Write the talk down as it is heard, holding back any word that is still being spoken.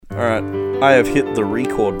Alright, I have hit the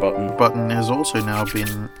record button. Button has also now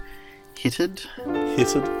been hitted.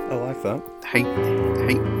 Hitted? I like that. Hated?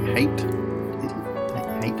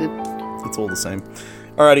 It's all the same.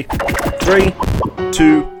 Alrighty. 3,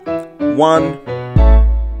 2, 1.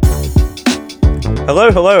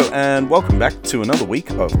 Hello, and welcome back to another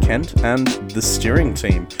week of Kent and the Steering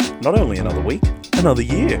Team. Not only another week, another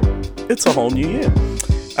year. It's a whole new year.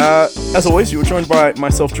 As always, you were joined by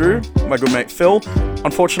myself, Drew, my good mate Phil.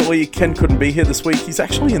 Unfortunately, Ken couldn't be here this week. He's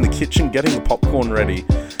actually in the kitchen getting the popcorn ready.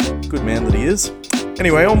 Good man that he is.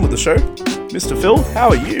 Anyway, on with the show. Mr. Phil, how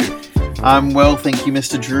are you? I'm well, thank you,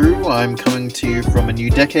 Mr. Drew. I'm coming to you from a new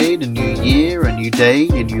decade, a new year, a new day,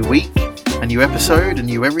 a new week, a new episode, a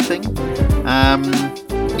new everything. All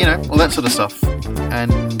that sort of stuff.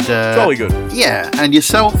 And Jolly good. Yeah, and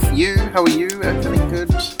yourself, how are you? Everything good?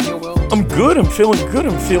 You're well? I'm good, I'm feeling good,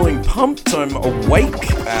 I'm feeling pumped. I'm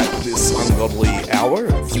awake at this ungodly hour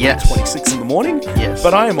at 3:26 in the morning. Yes.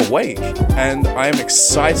 But I am awake, and I am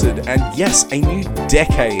excited, and yes, a new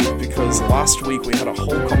decade, because last week we had a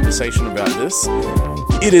whole conversation about this.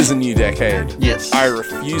 It is a new decade. Yes. I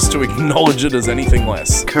refuse to acknowledge it as anything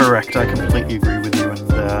less. Correct, I completely agree with you, and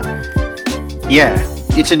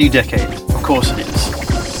it's a new decade. Of course it is.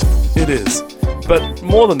 It is. But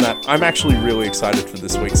more than that, I'm actually really excited for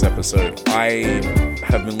this week's episode. I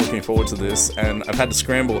have been looking forward to this, and I've had to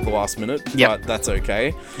scramble at the last minute, but that's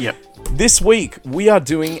okay. Yep. This week, we are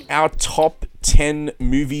doing our top 10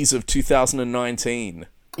 movies of 2019.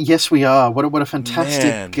 Yes, we are. What a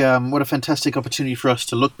fantastic opportunity for us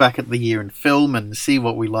to look back at the year in film and see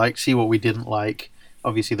what we liked, see what we didn't like.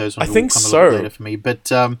 Obviously, those ones will come a little later for me.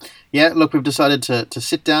 But look, we've decided to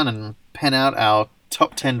sit down and pen out our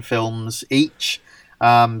top 10 films each.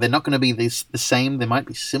 They're not going to be the same. They might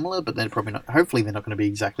be similar, but they're probably not. Hopefully, they're not going to be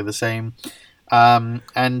exactly the same. Look,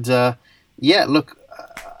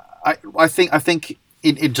 I think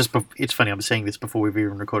it's funny. I'm saying this before we've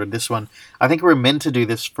even recorded this one. I think we were meant to do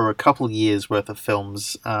this for a couple years worth of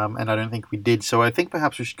films, and I don't think we did. So I think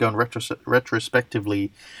perhaps we should go and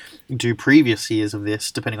retrospectively do previous years of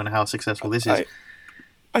this, depending on how successful this is.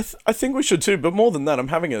 I think we should too, but more than that, I'm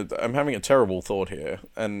having a terrible thought here,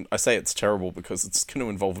 and I say it's terrible because it's going to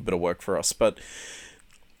involve a bit of work for us. And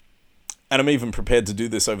I'm even prepared to do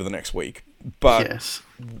this over the next week. But yes,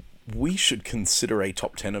 we should consider a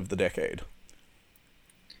top 10 of the decade.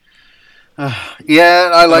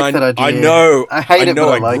 I like that idea. I know. I hate it, but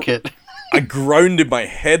I like it. I groaned in my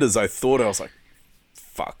head as I thought. I was like,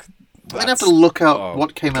 "Fuck." I'm gonna have to look up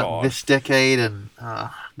what came out this decade,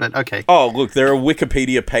 but okay. Oh, look, there are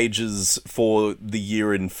Wikipedia pages for the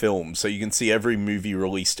year in film, so you can see every movie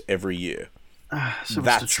released every year. So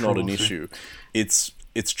that's not an issue. It's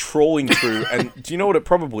trawling through, and do you know what it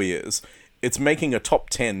probably is? It's making a top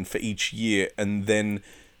 10 for each year, and then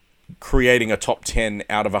creating a top 10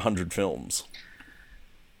 out of 100 films.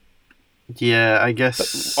 Yeah, I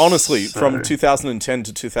guess. But honestly, from 2010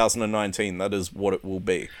 to 2019, that is what it will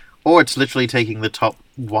be. Or it's literally taking the top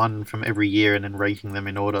one from every year and then rating them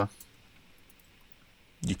in order.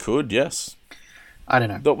 You could, yes. I don't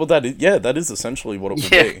know. Well, that is essentially what it will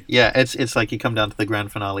be. Yeah, it's like you come down to the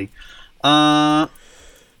grand finale. Not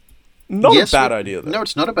a bad idea, though. No,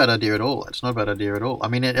 it's not a bad idea at all. I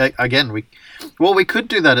mean, we could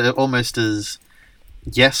do that almost as,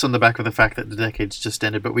 yes, on the back of the fact that the decade's just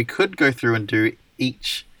ended, but we could go through and do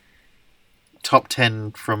each top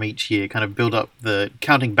 10 from each year, kind of build up the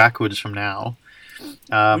counting backwards from now. We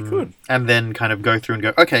could. And then kind of go through and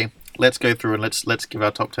go, okay, let's go through and let's give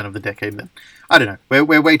our top 10 of the decade then. I don't know.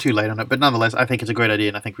 We're way too late on it, but nonetheless, I think it's a great idea,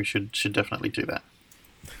 and I think we should definitely do that.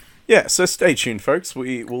 Yeah, so stay tuned, folks.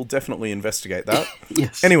 We will definitely investigate that.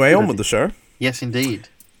 Yes. Anyway, on with the show. Yes, indeed.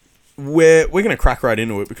 We're going to crack right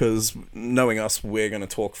into it because, knowing us, we're going to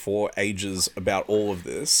talk for ages about all of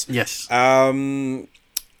this. Yes.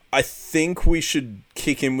 I think we should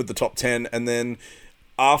kick in with the top 10, and then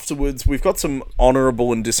afterwards, we've got some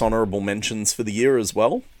honourable and dishonourable mentions for the year as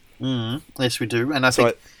well. Yes, we do. And I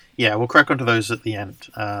think we'll crack onto those at the end.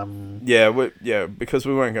 Because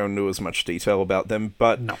we won't go into as much detail about them.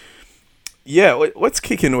 But no. Yeah, let's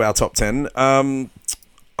kick into our top 10.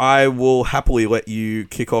 I will happily let you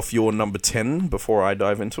kick off your number 10 before I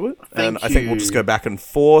dive into it. I think we'll just go back and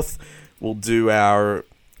forth. We'll do our...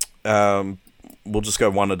 we'll just go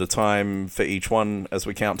one at a time for each one as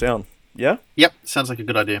we count down. Yeah? Yep, sounds like a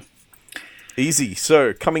good idea. Easy.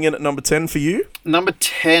 So, coming in at number 10 for you? Number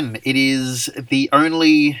 10, it is the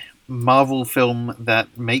only Marvel film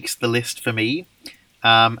that makes the list for me,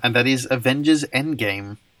 and that is Avengers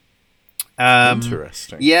Endgame.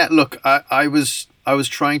 Interesting. Yeah, look, I was I was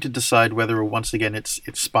trying to decide whether, once again, it's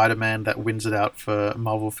Spider-Man that wins it out for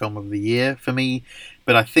Marvel Film of the Year for me,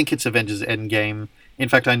 but I think it's Avengers Endgame. In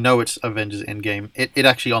fact, I know it's Avengers Endgame. It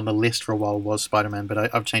actually on the list for a while was Spider-Man,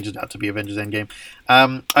 but I've changed it out to be Avengers Endgame.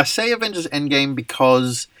 I say Avengers Endgame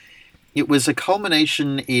because it was a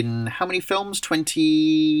culmination in how many films?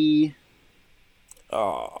 20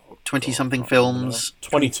 something films.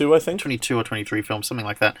 22, I think. 22 or 23 films, something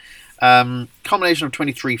like that. Combination of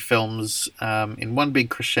 23 films in one big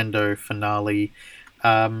crescendo finale.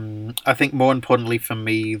 I think more importantly for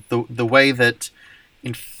me, the way that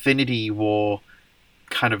Infinity War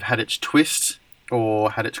kind of had its twist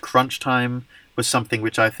or had its crunch time was something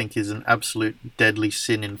which I think is an absolute deadly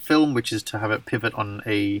sin in film, which is to have it pivot on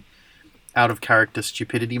a out of character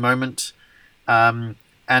stupidity moment. And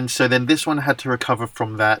so then this one had to recover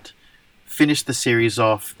from that, finish the series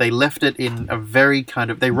off. They left it in a very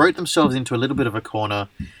they wrote themselves into a little bit of a corner,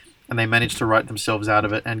 and they managed to write themselves out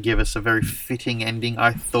of it and give us a very fitting ending,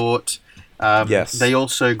 I thought. Yes. They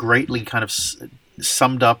also greatly kind of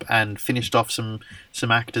summed up and finished off some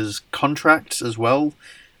actors' contracts as well,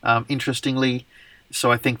 interestingly. So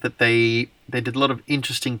I think that they did a lot of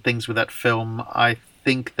interesting things with that film. I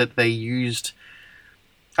think that they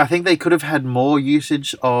could have had more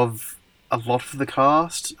usage of a lot of the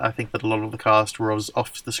cast. I think that a lot of the cast was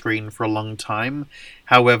off the screen for a long time.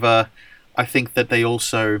 However, I think that they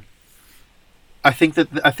also... I think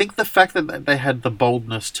the fact that they had the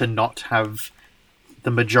boldness to not have the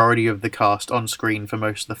majority of the cast on screen for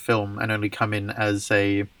most of the film and only come in as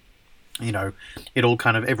a, it all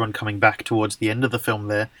kind of everyone coming back towards the end of the film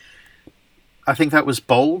there. I think that was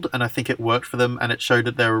bold, and I think it worked for them, and it showed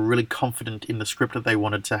that they were really confident in the script that they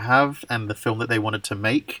wanted to have and the film that they wanted to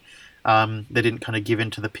make. They didn't kind of give in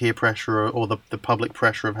to the peer pressure or the public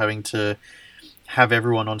pressure of having to have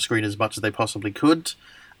everyone on screen as much as they possibly could.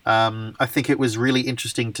 I think it was really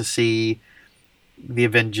interesting to see the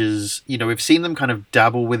Avengers. We've seen them kind of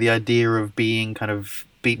dabble with the idea of being kind of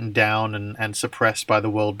beaten down and suppressed by the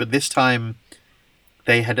world, but this time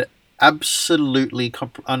they had absolutely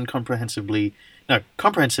comprehensively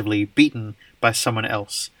beaten by someone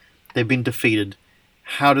else. They've been defeated.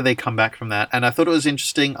 How do they come back from that? And I thought it was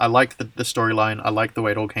interesting. I liked the storyline. I liked the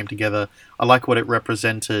way it all came together. I like what it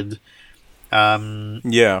represented.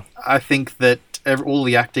 I think that all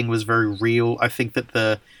the acting was very real. I think that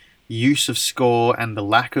the use of score and the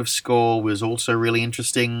lack of score was also really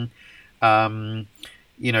interesting. The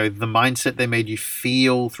mindset they made you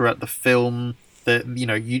feel throughout the film, that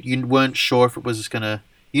you weren't sure if it was gonna,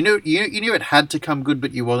 you knew it had to come good,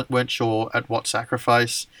 but you weren't sure at what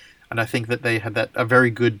sacrifice. And I think that they had a very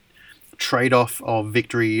good trade-off of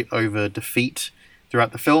victory over defeat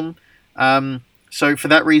throughout the film. So for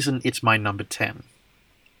that reason, it's my number 10.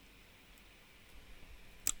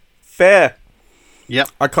 Fair. Yep.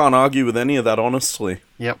 I can't argue with any of that, honestly.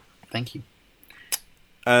 Yep. Thank you.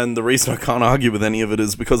 And the reason I can't argue with any of it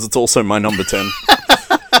is because it's also my number 10.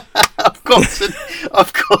 Of course it is.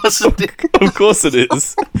 Of course it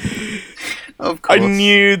is. Of course. I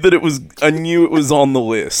knew it was on the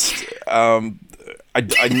list.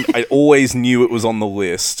 I always knew it was on the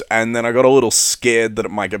list, and then I got a little scared that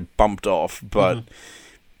it might get bumped off, but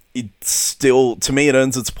it still, to me, it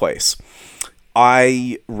earns its place.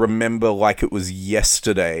 I remember like it was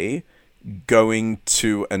yesterday going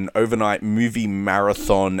to an overnight movie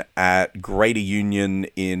marathon at Greater Union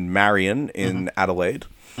in Marion in Adelaide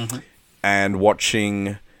and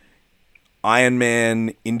watching Iron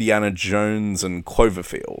Man, Indiana Jones, and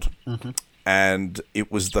Cloverfield. And it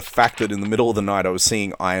was the fact that in the middle of the night I was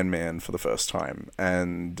seeing Iron Man for the first time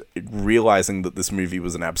and realizing that this movie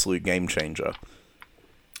was an absolute game changer.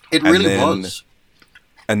 It really was.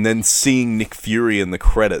 And then seeing Nick Fury in the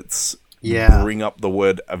credits bring up the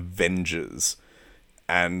word Avengers.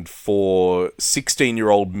 And for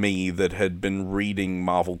 16-year-old me that had been reading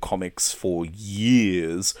Marvel Comics for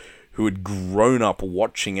years, who had grown up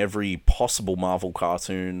watching every possible Marvel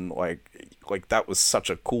cartoon, like that was such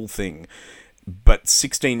a cool thing. But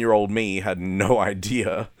 16-year-old me had no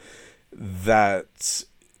idea that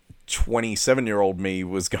 27-year-old me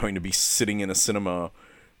was going to be sitting in a cinema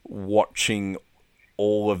watching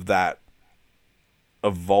all of that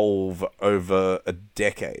evolve over a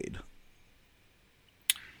decade.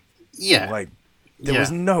 Yeah. There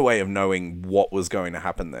was no way of knowing what was going to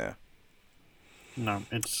happen there. No,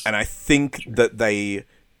 it's... And I think that they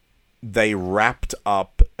wrapped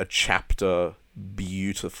up a chapter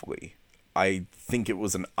beautifully. I think it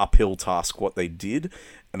was an uphill task what they did,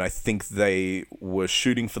 and I think they were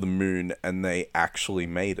shooting for the moon and they actually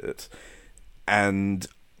made it. And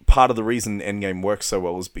part of the reason Endgame works so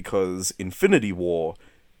well is because Infinity War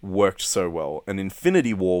worked so well. And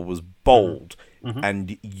Infinity War was bold,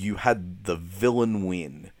 and you had the villain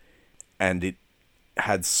win, and it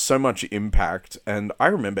had so much impact. And I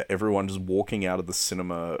remember everyone just walking out of the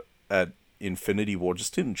cinema at Infinity War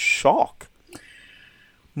just in shock.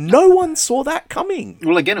 No one saw that coming.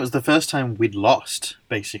 Well, again, it was the first time we'd lost,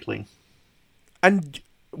 basically. And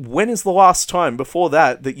when is the last time before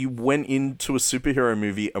that you went into a superhero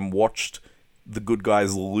movie and watched the good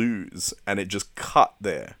guys lose and it just cut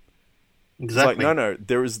there? Exactly. It's like, no,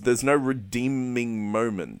 there's no redeeming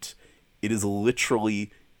moment. It is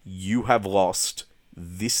literally, you have lost,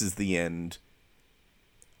 this is the end,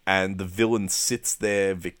 and the villain sits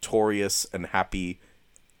there victorious and happy,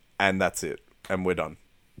 and that's it, and we're done.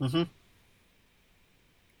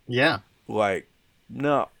 Yeah. Like,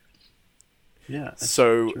 no. Yeah.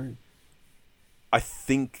 So, true. I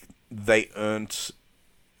think they earned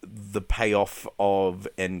the payoff of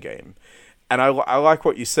Endgame. And I like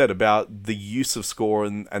what you said about the use of score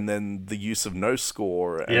and then the use of no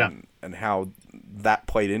score and how that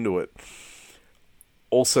played into it.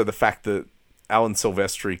 Also, the fact that Alan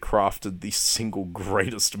Silvestri crafted the single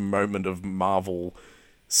greatest moment of Marvel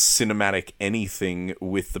cinematic anything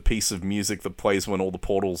with the piece of music that plays when all the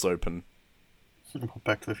portals open.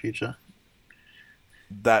 Back to the Future.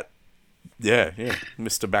 That, yeah,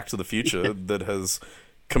 Mr. Back to the Future that has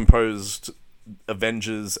composed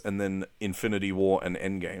Avengers and then Infinity War and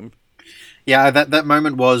Endgame. Yeah, that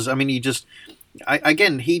moment was, I mean, he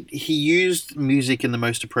used music in the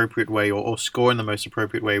most appropriate way, or score in the most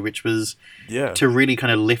appropriate way, which was to really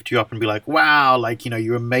kind of lift you up and be like, wow, like,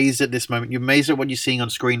 you're amazed at this moment, you're amazed at what you're seeing on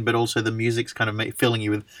screen, but also the music's kind of filling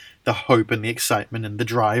you with the hope and the excitement and the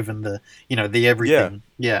drive and the everything.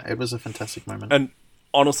 Yeah, it was a fantastic moment. And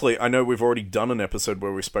honestly, I know we've already done an episode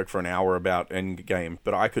where we spoke for an hour about Endgame,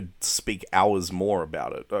 but I could speak hours more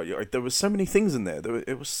about it. There were so many things in there.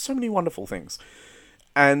 It was so many wonderful things.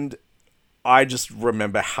 And I just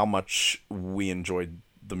remember how much we enjoyed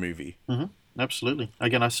the movie. Absolutely.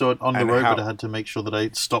 Again, I saw it on the road, but I had to make sure that I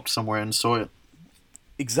stopped somewhere and saw it.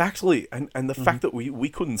 Exactly. And the fact that we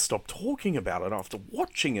couldn't stop talking about it after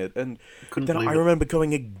watching it. And then I remember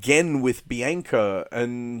going again with Bianca,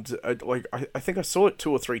 and I think I saw it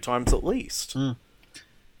 2 or 3 times at least.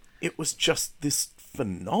 It was just this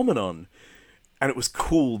phenomenon. And it was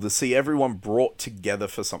cool to see everyone brought together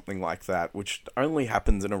for something like that, which only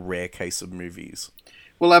happens in a rare case of movies.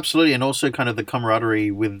 Well, absolutely. And also kind of the camaraderie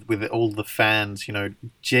with all the fans,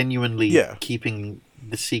 genuinely keeping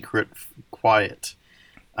the secret quiet.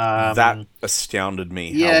 That astounded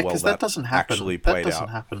me. Yeah, how well that doesn't happen. Actually played that doesn't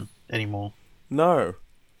happen anymore. No.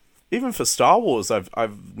 Even for Star Wars,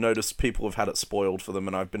 I've noticed people have had it spoiled for them,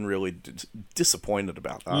 and I've been really disappointed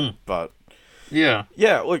about that. But yeah,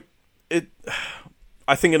 look,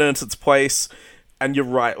 I think it earns its place, and you're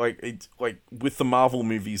right. Like with the Marvel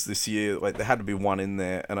movies this year, there had to be one in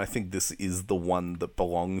there, and I think this is the one that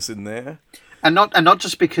belongs in there. And not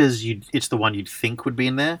just because it's the one you'd think would be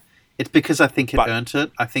in there. It's because I think it earned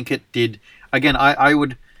it. I think it did. Again, I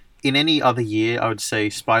would, in any other year, I would say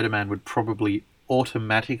Spider-Man would probably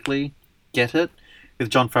automatically get it, with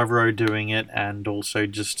Jon Favreau doing it, and also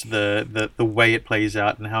just the way it plays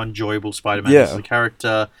out and how enjoyable Spider-Man is as a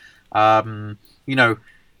character.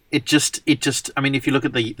 It just. I mean, if you look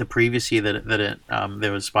at the previous year that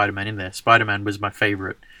there was Spider-Man in there, Spider-Man was my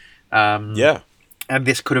favorite. And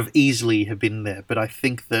this could have easily have been there, but I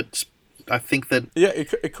think that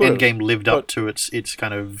it could Endgame lived up to its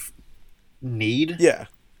kind of need. Yeah.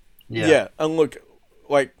 And look,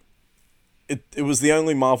 it was the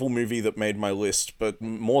only Marvel movie that made my list, but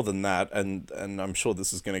more than that, and I'm sure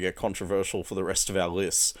this is going to get controversial for the rest of our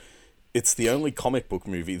lists, it's the only comic book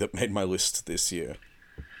movie that made my list this year.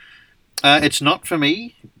 It's not for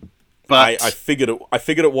me, but I figured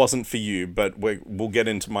it wasn't for you, but we'll get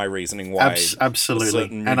into my reasoning why.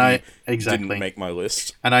 Absolutely, and I didn't make my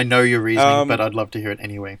list, and I know your reasoning, but I'd love to hear it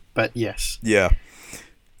anyway. But yes,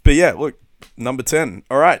 but look, number 10.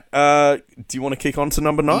 All right, do you want to kick on to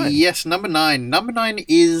number 9? Yes, number 9. Number 9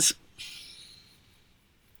 is.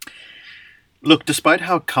 Look, despite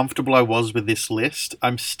how comfortable I was with this list,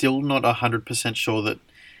 I'm still not 100% sure that...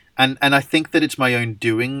 And I think that it's my own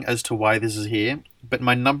doing as to why this is here. But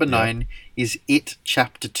my number 9 is It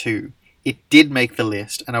Chapter 2. It did make the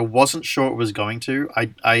list, and I wasn't sure it was going to.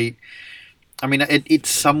 I mean, it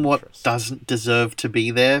somewhat doesn't deserve to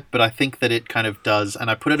be there, but I think that it kind of does.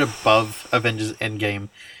 And I put it above Avengers Endgame.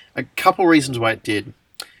 A couple reasons why it did.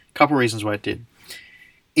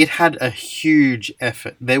 It had a huge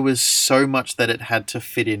effort. There was so much that it had to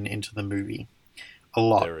fit into the movie. A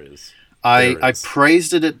lot. There is. I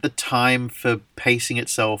praised it at the time for pacing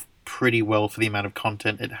itself pretty well for the amount of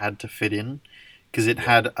content it had to fit in, because it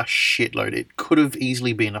had a shitload. It could have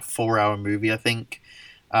easily been a 4-hour movie, I think,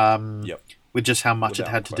 with just how much it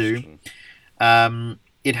had to do.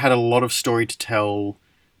 It had a lot of story to tell,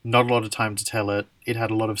 not a lot of time to tell it. It had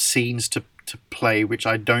a lot of scenes to play, which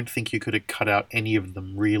I don't think you could have cut out any of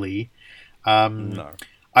them, really. No.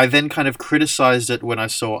 I then kind of criticized it when I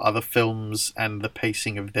saw other films and the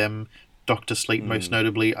pacing of them. Doctor Sleep, most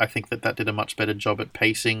notably. I think that did a much better job at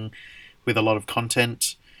pacing with a lot of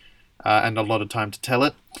content and a lot of time to tell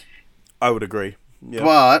it. I would agree.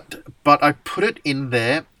 Yeah. But I put it in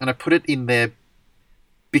there, and I put it in there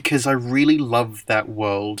because I really love that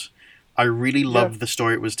world. I really love the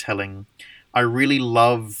story it was telling. I really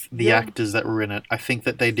love the actors that were in it. I think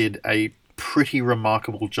that they did a pretty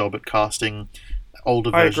remarkable job at casting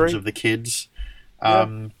older versions of the kids.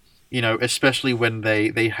 You know, especially when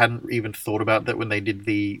they hadn't even thought about that when they did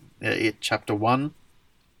the It Chapter 1.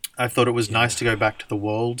 I thought it was nice to go back to the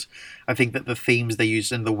world. I think that the themes they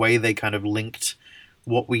used and the way they kind of linked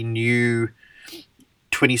what we knew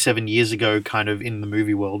 27 years ago kind of in the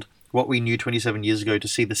movie world, what we knew 27 years ago, to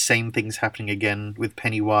see the same things happening again with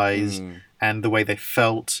Pennywise and the way they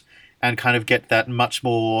felt, and kind of get that much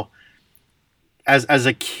more as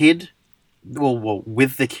a kid, well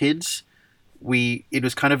with the kids, we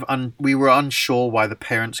were unsure why the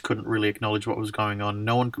parents couldn't really acknowledge what was going on.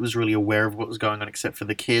 No one was really aware of what was going on except for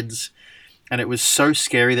the kids. And it was so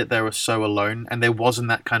scary that they were so alone. And there wasn't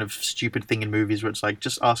that kind of stupid thing in movies where it's like,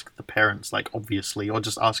 just ask the parents, like, obviously, or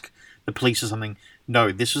just ask the police or something.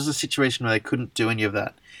 No, this was a situation where they couldn't do any of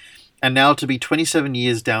that. And now to be 27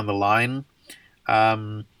 years down the line,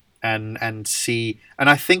 and see... And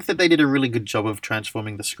I think that they did a really good job of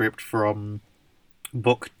transforming the script from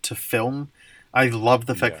book to film. I love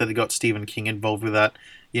the fact that they got Stephen King involved with that.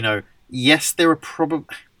 You know, yes, there are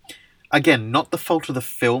probably... Again, not the fault of the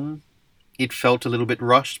film. It felt a little bit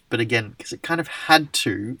rushed, but again, because it kind of had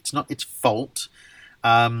to. It's not its fault.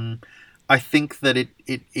 I think that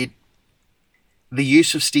the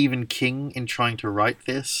use of Stephen King in trying to write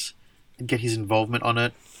this and get his involvement on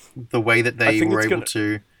it, the way that they were able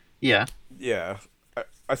to... Yeah. Yeah.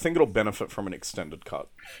 I think it'll benefit from an extended cut.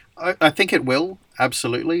 I think it will,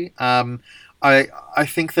 absolutely. I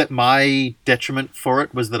think that my detriment for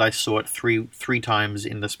it was that I saw it three times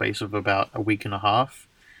in the space of about a week and a half.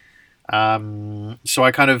 So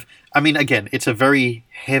I kind of... I mean, again, it's a very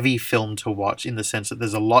heavy film to watch in the sense that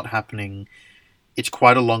there's a lot happening. It's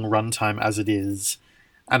quite a long runtime as it is.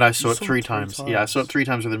 And I saw it three times. Yeah, I saw it 3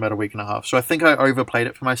 times within about a week and a half. So I think I overplayed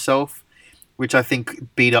it for myself, which I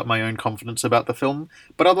think beat up my own confidence about the film.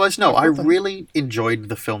 But otherwise, no, I really enjoyed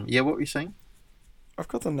the film. Yeah, what were you saying? I've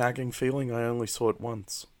got the nagging feeling I only saw it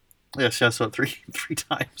once. Yes, I saw it three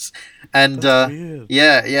times. And weird.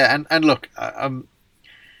 Yeah. And look,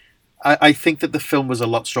 I think that the film was a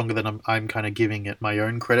lot stronger than I'm kind of giving it my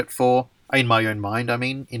own credit for. In my own mind, I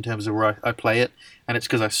mean, in terms of where I play it. And it's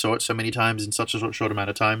because I saw it so many times in such a short amount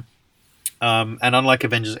of time. And unlike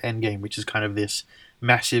Avengers Endgame, which is kind of this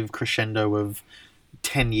massive crescendo of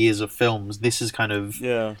 10 years of films, this is kind of...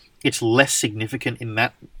 Yeah. It's less significant in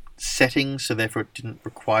that setting, so therefore it didn't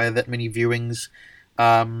require that many viewings.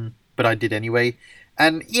 But I did anyway.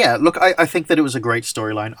 And yeah, look, I think that it was a great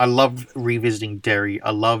storyline. I loved revisiting Derry.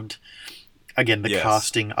 I loved... Again, the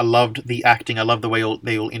casting. I loved the acting. I loved the way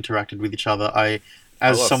they all interacted with each other. I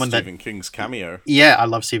love Stephen King's cameo. Yeah, I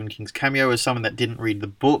love Stephen King's cameo. As someone that didn't read the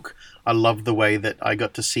book, I loved the way that I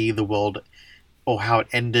got to see the world or how it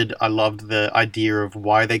ended. I loved the idea of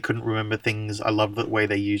why they couldn't remember things. I loved the way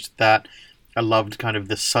they used that. I loved kind of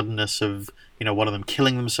the suddenness of, one of them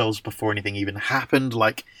killing themselves before anything even happened,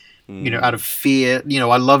 like, out of fear.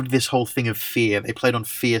 I loved this whole thing of fear. They played on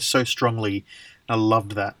fear so strongly. I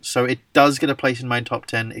loved that. So it does get a place in my top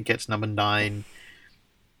 10. It gets number 9.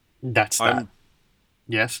 That's that.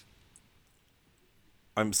 Yes?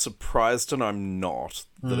 I'm surprised and I'm not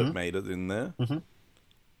that it made it in there. Mm-hmm.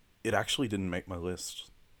 It actually didn't make my list.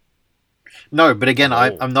 No, but again,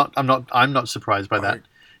 I'm not surprised by that.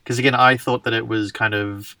 Because again, I thought that it was kind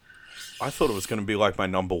of... I thought it was going to be like my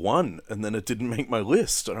number 1, and then it didn't make my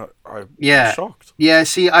list, and I was shocked. Yeah,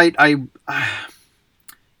 see,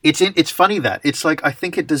 It's funny that it's like I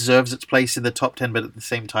think it deserves its place in the top 10, but at the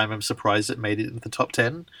same time I'm surprised it made it in the top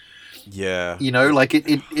 10. Yeah, like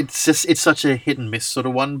it's such a hit and miss sort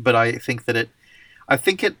of one. But I think that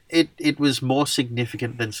it was more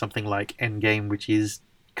significant than something like Endgame, which is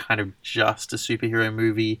kind of just a superhero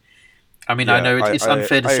movie. I mean, I know it's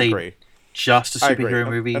unfair to say agree. Just a superhero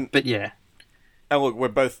movie, but yeah. And look, we're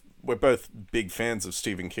both big fans of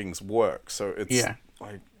Stephen King's work, so it's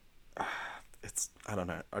like. It's... I don't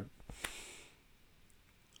know.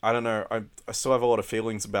 I don't know. I still have a lot of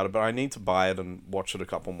feelings about it, but I need to buy it and watch it a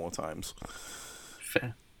couple more times.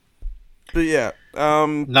 Fair. But yeah.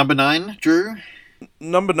 Number 9, Drew?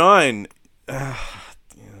 Number 9. God.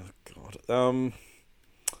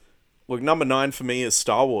 Look, number 9 for me is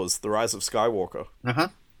Star Wars: The Rise of Skywalker. Uh-huh.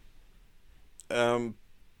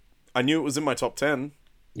 I knew it was in my top 10.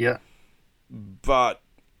 Yeah. But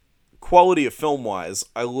quality of film-wise,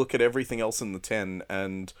 I look at everything else in the 10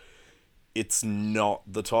 and it's not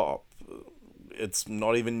the top. It's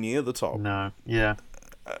not even near the top. No, yeah.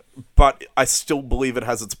 But I still believe it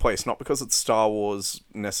has its place. Not because it's Star Wars,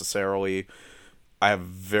 necessarily. I have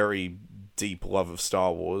very deep love of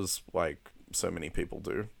Star Wars, like so many people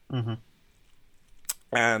do. Mm-hmm.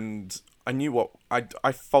 And I knew what...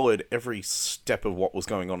 I followed every step of what was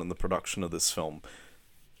going on in the production of this film.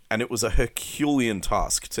 And it was a Herculean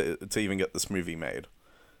task to even get this movie made.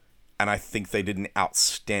 And I think they did an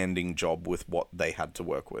outstanding job with what they had to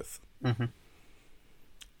work with. Mm-hmm.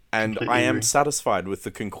 And Completely I am agree. satisfied with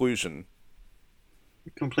the conclusion.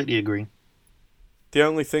 Completely agree. The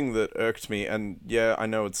only thing that irked me, and yeah, I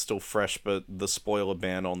know it's still fresh, but the spoiler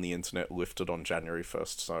ban on the internet lifted on January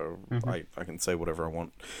 1st, so I can say whatever I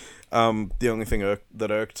want. The only thing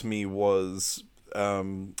that irked me was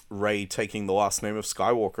Rey taking the last name of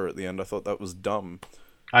Skywalker at the end. I thought that was dumb.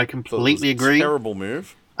 I completely agree. Terrible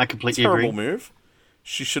move. I completely agree. Terrible move.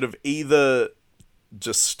 She should have either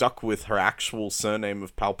just stuck with her actual surname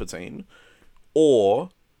of Palpatine,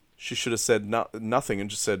 or she should have said nothing and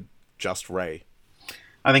just said just Rey.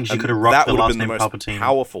 I think she could have rocked the last name Palpatine.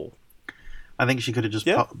 Powerful. I think she could have just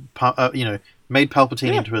made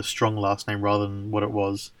Palpatine into a strong last name rather than what it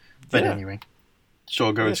was. But anyway,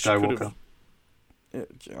 sure, go with Skywalker.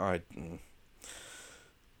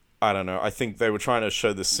 I don't know. I think they were trying to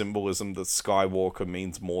show the symbolism that Skywalker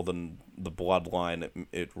means more than the bloodline.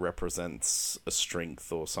 It represents a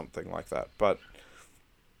strength or something like that. But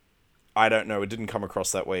I don't know. It didn't come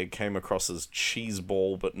across that way. It came across as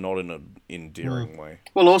cheeseball, but not in an endearing way.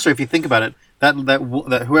 Well, also, if you think about it, that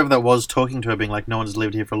whoever that was talking to her, being like, "No one's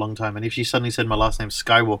lived here for a long time," and if she suddenly said, "My last name's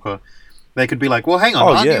Skywalker," they could be like, "Well, hang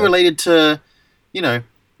on, aren't you related to, Yeah.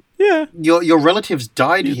 Your relatives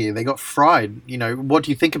died here. They got fried. What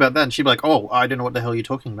do you think about that?" And she'd be like, "Oh, I don't know what the hell you're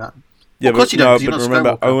talking about." Yeah, of course you don't. But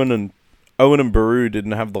remember, Owen and Beru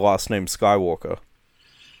didn't have the last name Skywalker.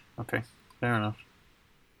 Okay, fair enough.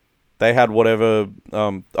 They had whatever...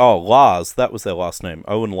 Lars. That was their last name.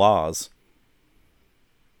 Owen Lars.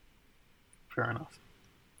 Fair enough.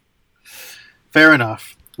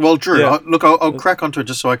 Well, Drew, I'll crack onto it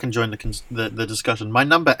just so I can join the discussion. My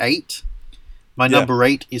number 8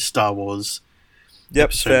 is Star Wars.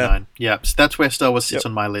 Episode 9. Yep, so that's where Star Wars sits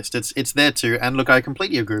on my list. It's there too, and look, I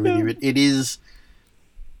completely agree with you. It is...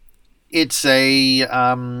 It's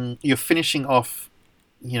a... you're finishing off,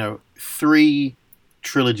 3...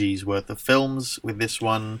 trilogies worth of films with this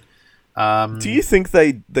one. Do you think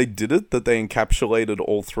they did it? That they encapsulated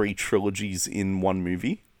all 3 trilogies in one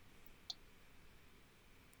movie?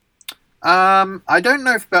 I don't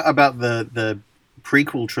know about the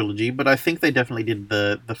prequel trilogy, but I think they definitely did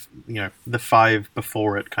the 5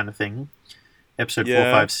 before it kind of thing. Episode 4,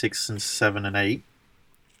 5, 6, and 7 and 8.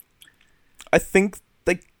 I think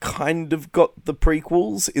they kind of got the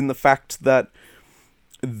prequels in the fact that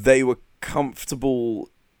they were comfortable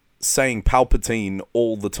saying Palpatine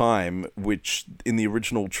all the time, which in the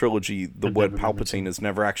original trilogy, the word Palpatine is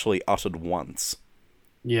never actually uttered once.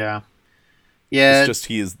 Yeah. It's just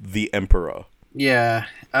he is the Emperor. Yeah.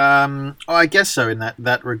 I guess so in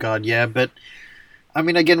that regard, yeah. But, I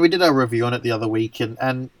mean, again, we did our review on it the other week,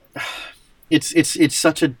 and it's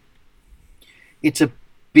such a... It's a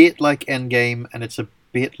bit like Endgame, and it's a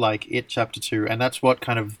bit like It Chapter 2, and that's what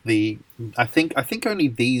kind of the... I think only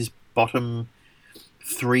these bottom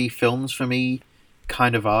 3 films for me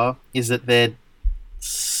kind of are, is that they're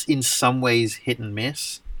in some ways hit and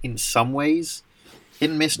miss. In some ways hit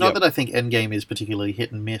and miss. Not that I think Endgame is particularly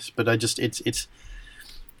hit and miss, but I just it's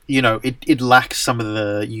it lacks some of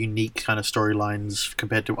the unique kind of storylines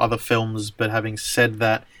compared to other films. But having said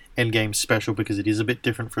that, Endgame's special because it is a bit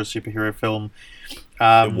different for a superhero film.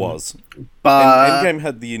 It was, but Endgame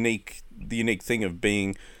had the unique thing of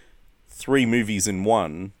being 3 movies in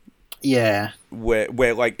one. Yeah.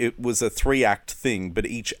 Where like it was a 3-act thing, but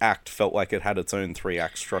each act felt like it had its own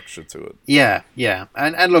 3-act structure to it. Yeah.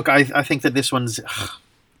 And look, I think that this one's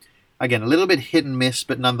again a little bit hit and miss,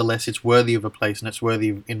 but nonetheless it's worthy of a place, and it's worthy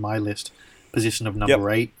of, in my list, position of number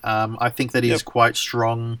 8. I think that is quite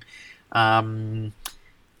strong. I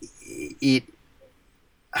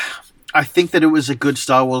think that it was a good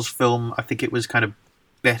Star Wars film. I think it was kind of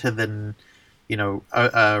better than,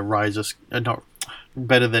 Rise of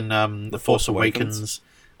better than The Force Awakens.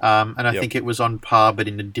 And I think it was on par, but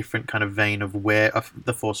in a different kind of vein of where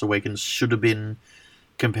The Force Awakens should have been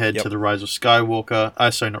compared to The Rise of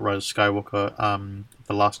Skywalker. Sorry, not Rise of Skywalker.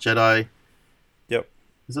 The Last Jedi. Yep.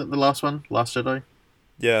 Is that the last one? Last Jedi?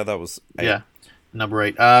 Yeah, that was 8. Yeah, number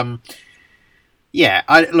 8. I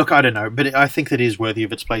don't know, but I think that it is worthy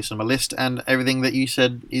of its place on my list, and everything that you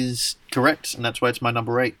said is correct, and that's why it's my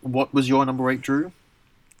number 8. What was your number 8, Drew?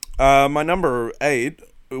 My number 8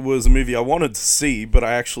 was a movie I wanted to see, but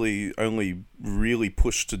I actually only really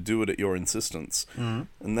pushed to do it at your insistence,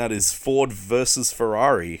 and that is Ford versus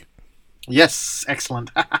Ferrari. Yes,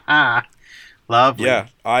 excellent. Lovely. Yeah,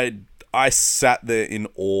 I sat there in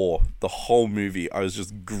awe the whole movie. I was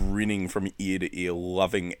just grinning from ear to ear,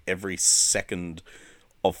 loving every second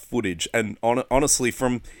of footage. And honestly,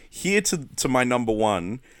 from here to my number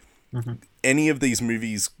 1, any of these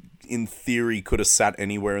movies, in theory, could have sat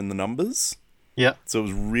anywhere in the numbers. Yeah. So it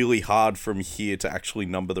was really hard from here to actually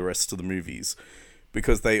number the rest of the movies,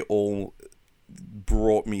 because they all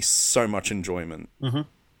brought me so much enjoyment.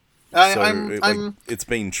 It's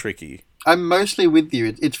been tricky. I'm mostly with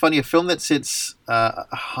you. It's funny, a film that sits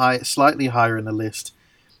slightly higher in the list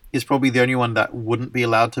is probably the only one that wouldn't be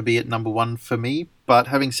allowed to be at number 1 for me. But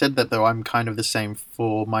having said that, though, I'm kind of the same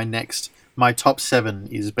for my top 7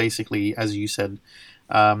 is basically, as you said,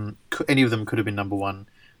 any of them could have been number 1.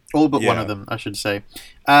 All but one of them, I should say.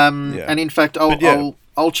 And in fact,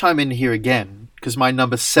 I'll chime in here again, because my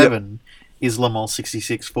number 7 is Le Mans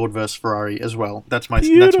 66 Ford vs Ferrari as well. That's my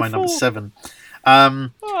number 7.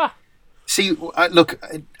 See, look,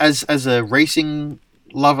 as a racing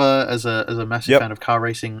lover, as a massive fan of car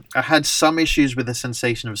racing, I had some issues with the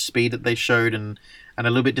sensation of speed that they showed, and a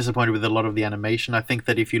little bit disappointed with a lot of the animation. I think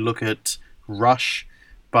that if you look at Rush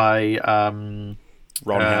by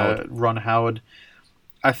Ron Howard,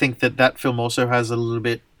 I think that film also has a little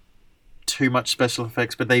bit too much special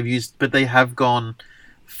effects, but they have gone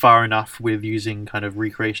far enough with using kind of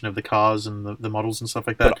recreation of the cars and the models and stuff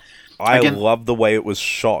like that. But I love the way it was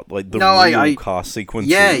shot, like the real car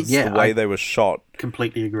sequences, the way they were shot.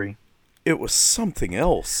 Completely agree. It was something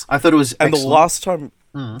else. I thought it was excellent.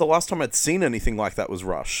 And the last time I'd seen anything like that was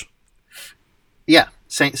Rush. Yeah,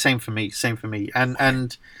 same for me.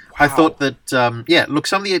 And I thought that look,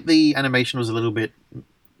 some of the animation was a little bit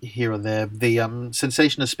here or there. The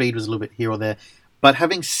sensation of speed was a little bit here or there. But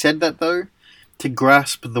having said that, though, to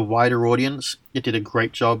grasp the wider audience, it did a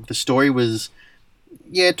great job. The story was,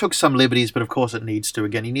 it took some liberties, but of course it needs to.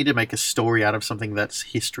 Again, you need to make a story out of something that's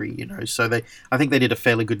history, So I think they did a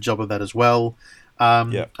fairly good job of that as well.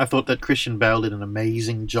 I thought that Christian Bale did an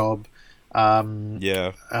amazing job. Who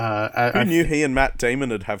knew he and Matt Damon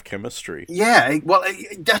would have chemistry? Yeah, well,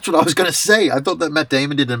 that's what I was going to say. I thought that Matt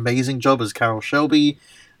Damon did an amazing job as Carroll Shelby.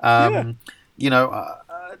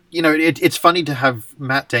 It's funny to have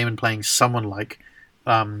Matt Damon playing someone like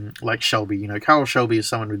Shelby. Carroll Shelby is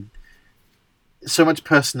someone with so much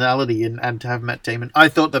personality, and to have Matt Damon, I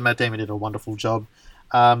thought that Matt Damon did a wonderful job.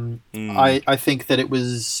 I think that it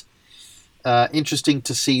was interesting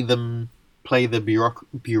to see them play the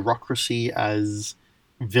bureaucracy as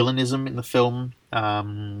villainism in the film.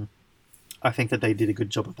 I think that they did a good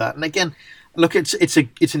job of that. And again, look, it's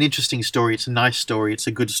an interesting story. It's a nice story. It's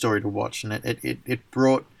a good story to watch, and it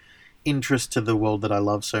brought interest to the world that I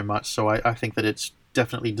love so much. So I think that it's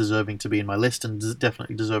definitely deserving to be in my list, and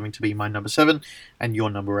definitely deserving to be my number 7 and your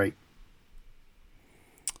number 8.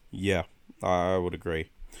 Yeah, I would agree.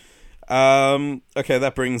 Okay,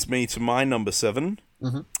 that brings me to my number 7.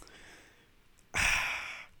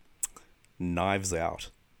 Knives Out.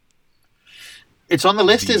 It's on the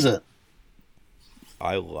list, is it?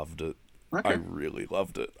 I loved it. Okay. I really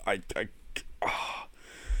loved it.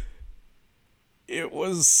 It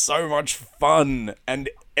was so much fun, and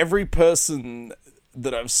every person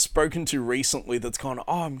that I've spoken to recently that's gone,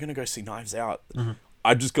 I'm going to go see Knives Out,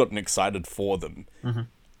 I've just gotten excited for them.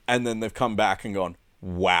 And then they've come back and gone,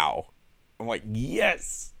 wow. I'm like,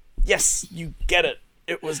 yes, you get it.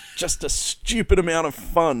 It was just a stupid amount of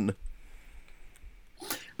fun.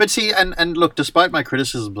 But see, and look, despite my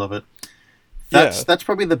criticisms of it, that's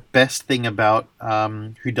probably the best thing about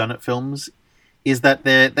whodunit films, is that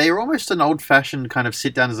they're almost an old-fashioned kind of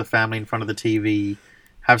sit down as a family in front of the TV,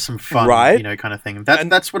 have some fun, right? Kind of thing.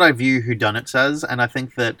 That's what I view whodunits as, and I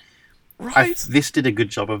think that this did a good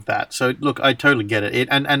job of that. So look, I totally get it.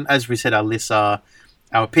 And as we said, our lists are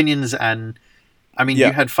our opinions, and I mean,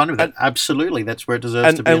 you had fun with it. Absolutely, that's where it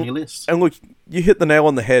deserves to be on your list. And look, you hit the nail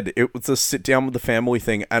on the head. It was a sit down with the family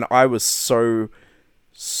thing, and I was so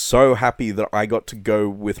happy that I got to go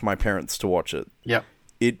with my parents to watch it. Yeah,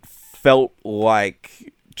 it felt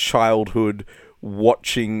like childhood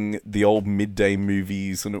watching the old midday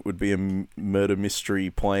movies and it would be a murder mystery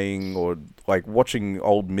playing, or like watching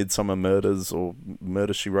old Midsummer Murders or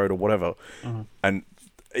Murder, She Wrote or whatever. Mm-hmm. And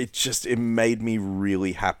it made me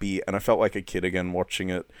really happy, and I felt like a kid again watching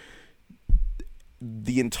it.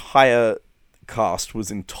 The entire cast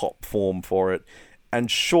was in top form for it, and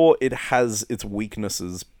sure, it has its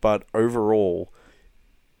weaknesses, but overall,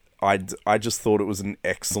 I just thought it was an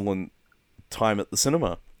excellent time at the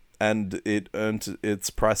cinema, and it earned its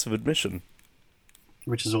price of admission.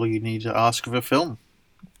 Which is all you need to ask of a film.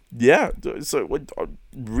 Yeah, so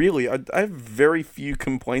really, I have very few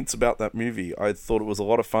complaints about that movie. I thought it was a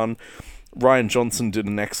lot of fun. Rian Johnson did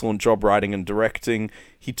an excellent job writing and directing.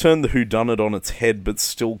 He turned the whodunit on its head, but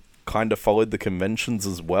still kind of followed the conventions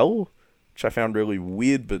as well, which I found really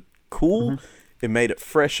weird but cool. Mm-hmm. It made it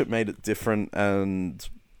fresh, it made it different, and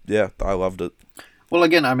yeah, I loved it. Well,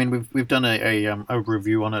 again, I mean, we've done a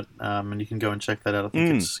review on it, and you can go and check that out. I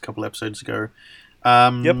think it's a couple episodes ago.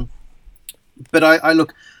 Yep. But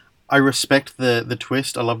I respect the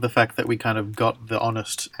twist. I love the fact that we kind of got the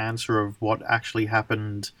honest answer of what actually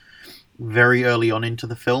happened very early on into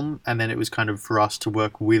the film, and then it was kind of for us to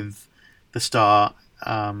work with the star.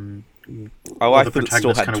 I like that it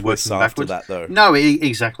still had kind of twists after that, though. No,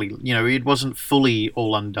 exactly. You know, it wasn't fully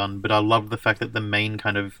all undone, but I love the fact that the main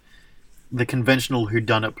kind of the conventional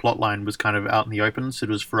whodunit plotline was kind of out in the open, so it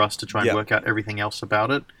was for us to try and work out everything else about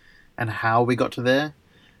it and how we got to there.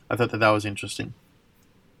 I thought that was interesting.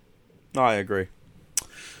 I agree.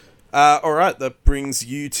 Alright, that brings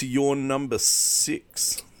you to your number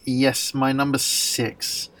 6. Yes, my number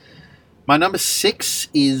 6. My number 6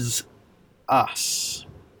 is Us.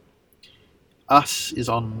 Us is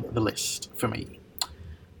on the list for me.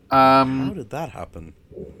 How did that happen?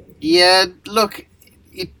 Yeah, look,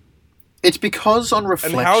 it's because on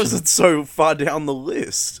reflection... And how is it so far down the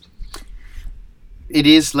list? It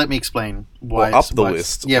is. Let me explain why it's up the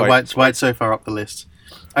list. Yeah, why it's so far up the list.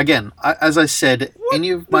 Again, as I said,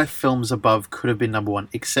 any of my films above could have been number 1,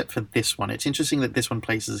 except for this one. It's interesting that this one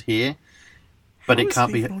places here, but it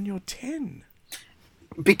can't be on your 10.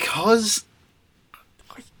 Because.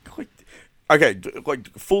 Okay, like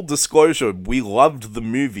full disclosure, we loved the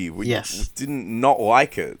movie. We didn't not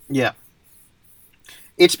like it. Yeah.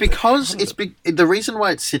 It's because the reason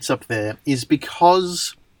why it sits up there is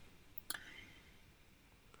because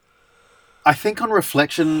I think on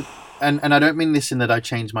reflection, and I don't mean this in that I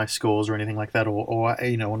changed my scores or anything like that, or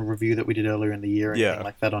you know, on a review that we did earlier in the year or anything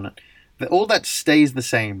like that on it. All that stays the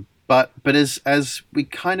same, but as we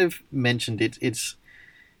kind of mentioned, it's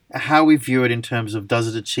how we view it in terms of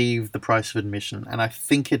does it achieve the price of admission, and I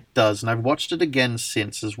think it does, and I've watched it again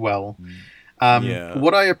since as well.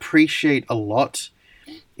 What I appreciate a lot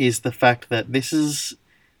is the fact that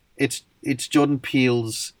it's Jordan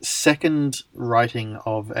Peele's second writing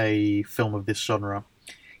of a film of this genre.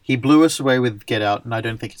 He blew us away with Get Out, and I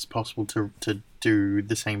don't think it's possible to do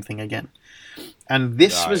the same thing again. And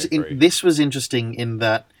this was interesting in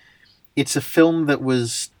that it's a film that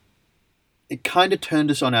it kind of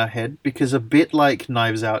turned us on our head, because a bit like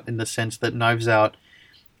Knives Out, in the sense that Knives Out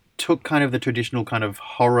took kind of the traditional kind of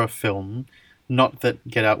horror film, not that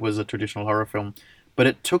Get Out was a traditional horror film, but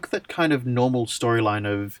it took that kind of normal storyline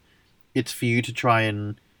of it's for you to try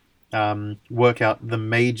and work out the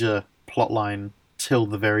major plot line till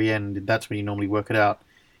the very end. That's when you normally work it out.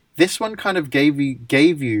 This one kind of gave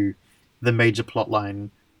you the major plot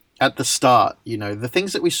line at the start. You know, the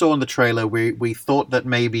things that we saw in the trailer, we thought that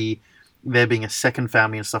maybe there being a second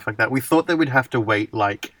family and stuff like that, we thought that we'd have to wait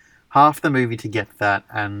like half the movie to get that,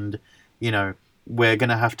 and you know, we're going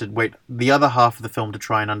to have to wait the other half of the film to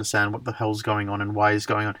try and understand what the hell's going on and why it's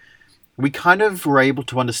going on. We kind of were able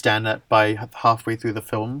to understand that by halfway through the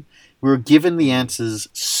film. We were given the answers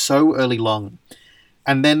so early long.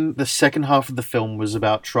 And then the second half of the film was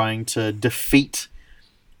about trying to defeat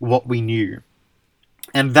what we knew.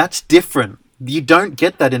 And that's different. You don't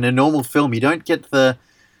get that in a normal film. You don't get the,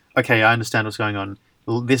 okay, I understand what's going on.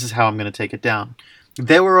 This is how I'm going to take it down.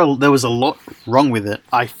 There was a lot wrong with it.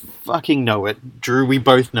 I fucking know it. Drew, we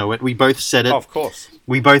both know it. We both said it. Oh, of course.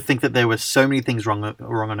 We both think that there were so many things wrong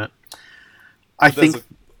on it.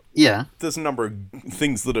 There's a number of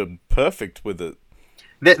things that are perfect with it.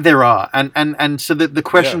 There are. And so the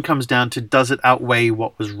question comes down to, does it outweigh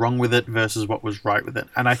what was wrong with it versus what was right with it?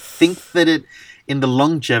 And I think that it, in the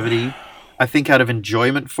longevity, I think out of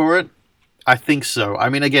enjoyment for it, I think so. I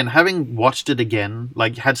mean, again, having watched it again,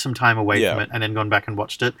 like had some time away from it and then gone back and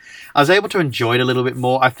watched it, I was able to enjoy it a little bit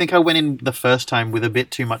more. I think I went in the first time with a bit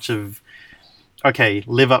too much of, okay,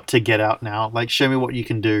 live up to Get Out now. Like, show me what you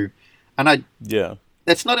can do. And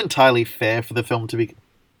that's not entirely fair for the film to be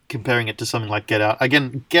comparing it to something like Get Out.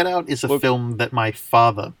 Again, Get Out is a film that my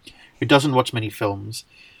father, who doesn't watch many films,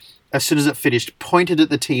 as soon as it finished, pointed at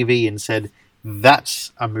the TV and said,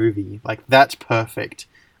 "That's a movie. Like, that's perfect."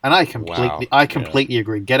 And I completely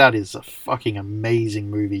agree. Get Out is a fucking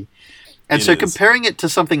amazing movie. And so comparing it to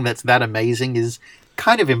something that's that amazing is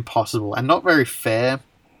kind of impossible and not very fair.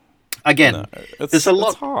 Again, there's a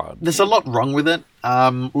lot wrong with it.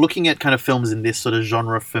 Looking at kind of films in this sort of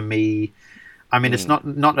genre for me, I mean, it's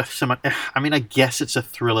not so much. I mean, I guess it's a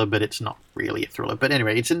thriller, but it's not really a thriller. But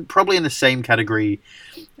anyway, it's probably in the same category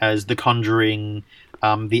as The Conjuring,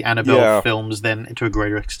 the Annabelle films, then to a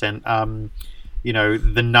greater extent. You know,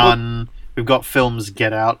 The Nun. We've got films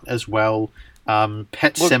Get Out as well.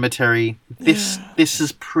 Pet Sematary. This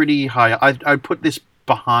is pretty high. I'd put this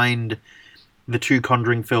behind the two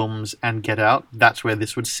Conjuring films and Get Out. That's where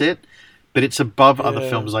this would sit. But it's above other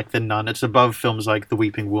films like The Nun. It's above films like The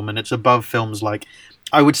Weeping Woman. It's above films like...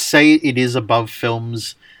 I would say it is above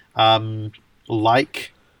films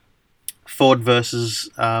like Ford versus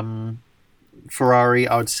Ferrari.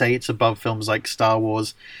 I would say it's above films like Star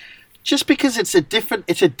Wars. Just because it's a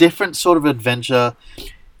different sort of adventure.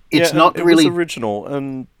 It's not really... It was original.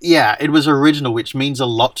 And yeah, it was original, which means a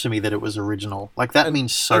lot to me that it was original. Like, that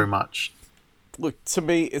means so much. Look, to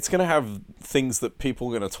me, it's going to have things that people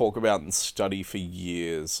are going to talk about and study for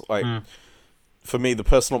years. Like, for me,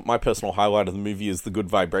 my personal highlight of the movie is the Good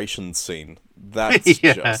Vibrations scene. That's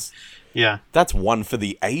that's one for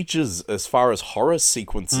the ages as far as horror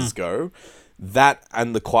sequences go. That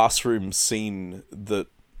and the classroom scene that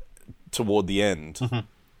toward the end.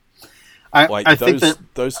 I think that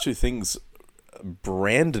those two things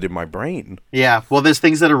branded in my brain. Yeah, well, there's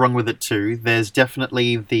things that are wrong with it too. There's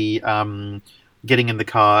definitely the getting in the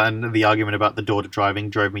car and the argument about the daughter driving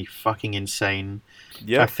drove me fucking insane.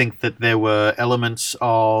 Yeah, I think that there were elements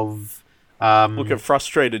of look, it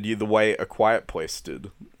frustrated you the way A Quiet Place did.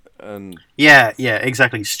 And yeah,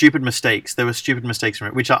 exactly. Stupid mistakes. There were stupid mistakes from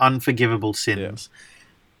it, which are unforgivable sins. Yeah.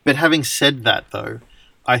 But having said that, though,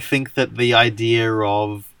 I think that the idea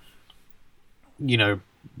of, you know,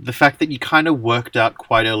 the fact that you kind of worked out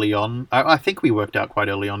quite early on, I think we worked out quite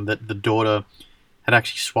early on that the daughter had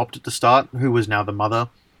actually swapped at the start, who was now the mother.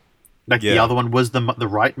 Like, the other one was the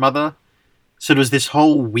right mother. So it was this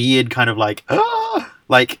whole weird kind of like,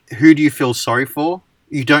 who do you feel sorry for?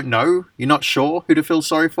 You don't know. You're not sure who to feel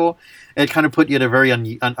sorry for. It kind of put you at a very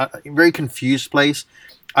very confused place.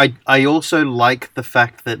 I also like the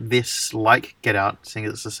fact that this, like Get Out, seeing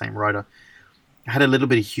it's the same writer, had a little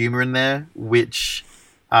bit of humor in there, which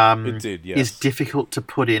it did, yes, is difficult to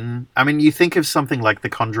put in. I mean, you think of something like The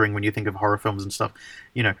Conjuring when you think of horror films and stuff.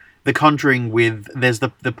 You know, The Conjuring there's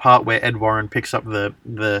the part where Ed Warren picks up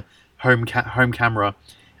the home camera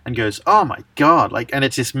and goes, "Oh my god!" Like, and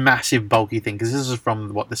it's this massive bulky thing, because this is from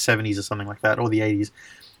the 70s or something like that, or the 80s.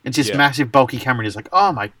 It's this massive bulky camera, and he's like,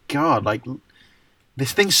 "Oh my god!" Like,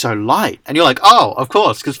 this thing's so light, and you're like, "Oh, of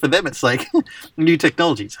course," because for them it's like new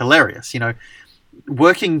technology. It's hilarious, you know.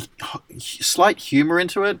 Working slight humor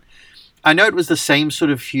into it. I know it was the same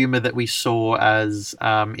sort of humor that we saw as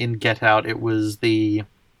in Get Out. It was the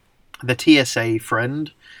TSA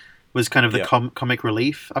friend was kind of the comic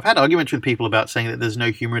relief. I've had arguments with people about saying that there's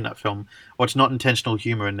no humor in that film, or it's not intentional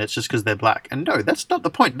humor, and it's just because they're black. And no, that's not the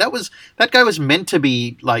point. That guy was meant to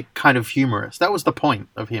be like kind of humorous. That was the point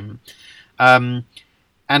of him.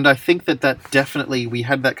 And I think that definitely, we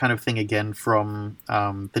had that kind of thing again from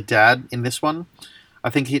the dad in this one. I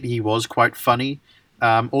think he was quite funny.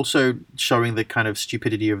 Also showing the kind of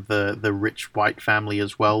stupidity of the rich white family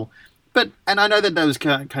as well. And I know that was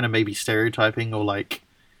kind of maybe stereotyping or like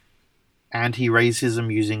anti-racism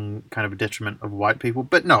using kind of a detriment of white people.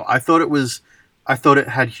 But no, I thought it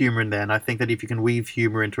had humor in there. And I think that if you can weave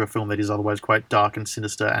humor into a film that is otherwise quite dark and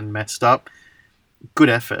sinister and messed up, good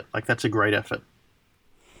effort. Like, that's a great effort.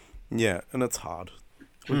 Yeah, and it's hard.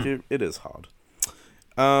 Like, it is hard.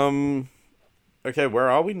 Okay, where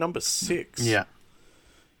are we? Number 6. Yeah.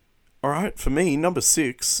 Alright, for me, number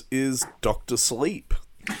 6 is Dr. Sleep.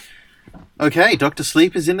 Okay, Dr.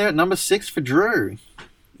 Sleep is in there at number 6 for Drew.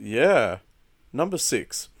 Yeah, number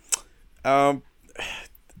 6. Again,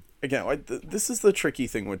 this is the tricky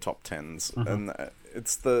thing with top 10s, and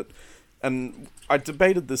it's the... And I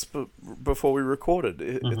debated this before we recorded.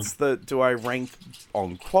 It's do I rank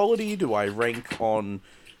on quality? Do I rank on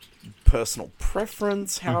personal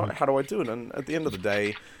preference? How do I do it? And at the end of the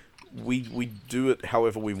day, we do it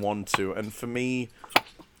however we want to. And for me,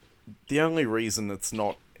 the only reason it's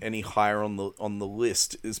not any higher on the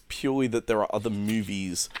list is purely that there are other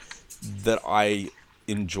movies that I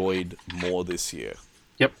enjoyed more this year.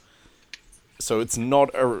 Yep. So it's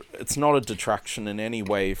not a detraction in any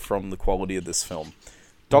way from the quality of this film.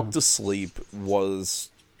 Dr. Sleep was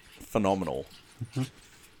phenomenal. Mm-hmm.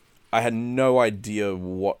 I had no idea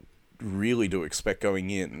what really to expect going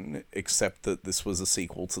in, except that this was a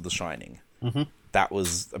sequel to The Shining. Mm-hmm. That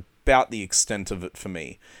was about the extent of it for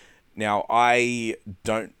me. Now, I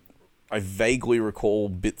vaguely recall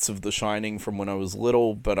bits of The Shining from when I was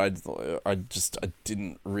little, but I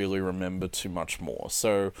didn't really remember too much more.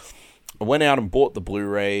 So I went out and bought the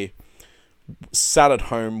Blu-ray, sat at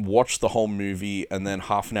home, watched the whole movie, and then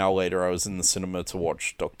half an hour later I was in the cinema to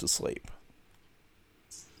watch Dr. Sleep.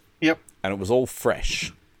 Yep. And it was all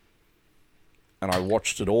fresh. And I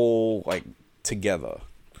watched it all, like, together.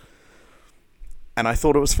 And I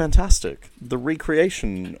thought it was fantastic. The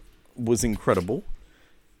recreation was incredible.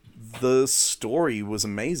 The story was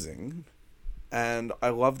amazing. And I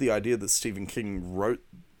love the idea that Stephen King wrote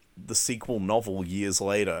the sequel novel years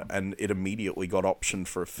later and it immediately got optioned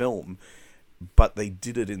for a film. But they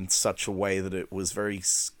did it in such a way that it was very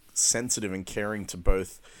sensitive and caring to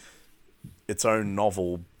both its own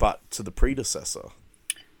novel, but to the predecessor.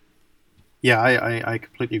 Yeah, I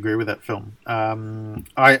completely agree with that film.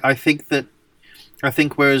 I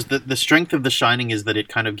think whereas the strength of The Shining is that it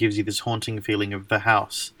kind of gives you this haunting feeling of the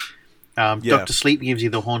house. Dr. Sleep gives you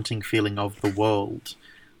the haunting feeling of the world.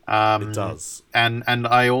 It does. And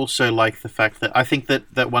I also like the fact that I think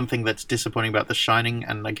that one thing that's disappointing about The Shining,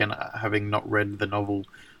 and again, having not read the novel,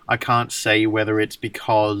 I can't say whether it's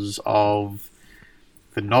because of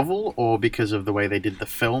the novel or because of the way they did the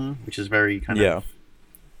film, which is very kind of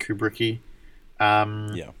Kubricky.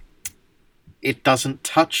 It doesn't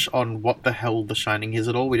touch on what the hell The Shining is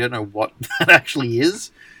at all. We don't know what that actually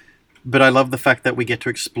is. But I love the fact that we get to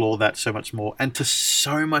explore that so much more and to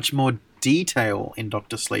so much more detail in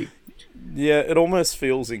Dr. Sleep. Yeah, it almost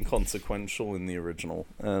feels inconsequential in the original.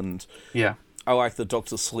 And yeah, I like that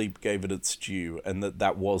Dr. Sleep gave it its due and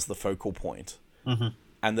that was the focal point. Mm-hmm.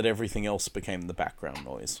 And that everything else became the background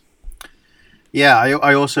noise. Yeah,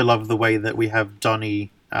 I also love the way that we have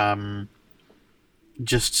Donnie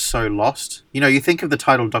just so lost. You know, you think of the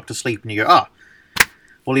title Dr. Sleep and you go,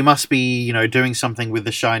 well, he must be, you know, doing something with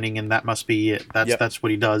The Shining and that must be it. That's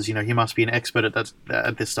what he does. You know, he must be an expert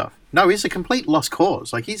at this stuff. No, he's a complete lost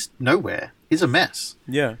cause. Like, he's nowhere. He's a mess.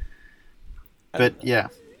 Yeah. But, yeah.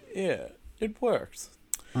 Yeah, it works.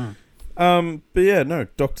 Mm. But yeah, no,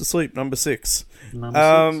 Dr. Sleep, number 6.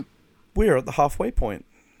 Number 6. We're at the halfway point.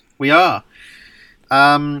 We are.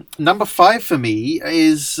 Number 5 for me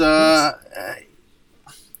is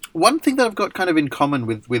one thing that I've got kind of in common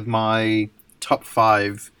with my top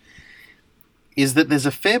 5 is that there's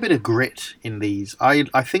a fair bit of grit in these. I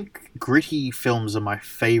think gritty films are my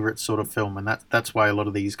favorite sort of film, and that's why a lot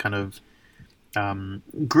of these kind of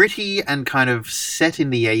gritty and kind of set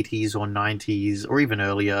in the 80s or 90s or even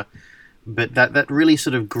earlier, but that really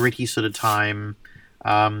sort of gritty sort of time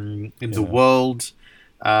in the world,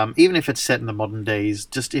 even if it's set in the modern days,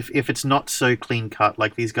 just if it's not so clean cut,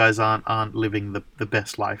 like these guys aren't living the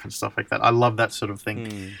best life and stuff like that. I love that sort of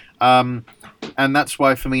thing. And that's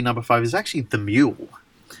why for me number 5 is actually The Mule.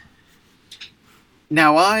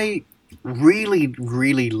 Now I really,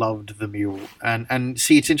 really loved The Mule, and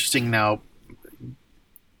see, it's interesting now.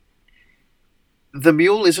 The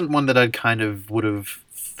Mule isn't one that I kind of would have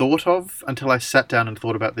thought of until I sat down and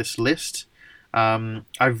thought about this list.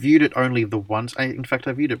 I viewed it only the once. In fact,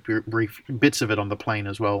 I viewed it brief bits of it on the plane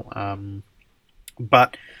as well.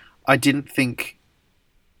 But I didn't think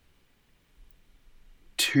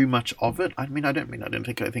too much of it. I didn't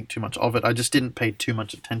think too much of it. I just didn't pay too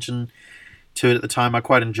much attention to it at the time. I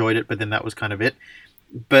quite enjoyed it, but then that was kind of it.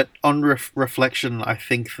 But on reflection, I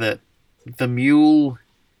think that The Mule,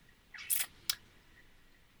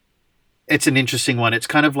 it's an interesting one. It's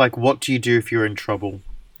kind of like, what do you do if you're in trouble?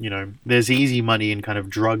 You know, there's easy money in kind of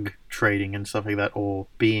drug trading and stuff like that, or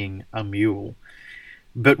being a mule.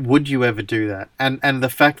 But would you ever do that? And the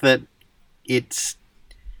fact that it's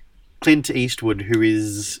Clint Eastwood, who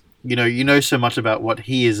is, you know so much about what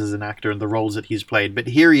he is as an actor and the roles that he's played, but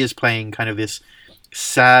here he is playing kind of this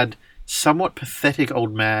sad, somewhat pathetic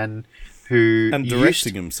old man who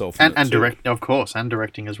directing himself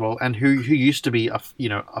directing as well, and who used to be a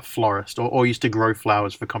florist or used to grow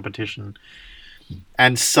flowers for competition.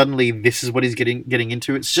 And suddenly this is what he's getting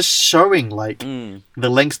into. It's just showing the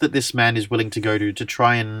lengths that this man is willing to go to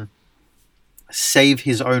try and save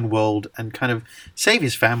his own world and kind of save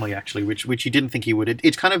his family, actually, which he didn't think he would.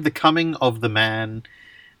 It's kind of the coming of the man,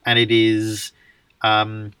 and it is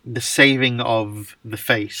the saving of the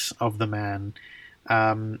face of the man.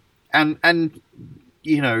 And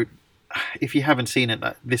you know, if you haven't seen it,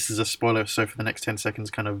 this is a spoiler. So for the next 10 seconds,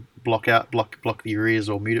 kind of block your ears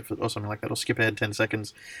or mute it or something like that, or skip ahead 10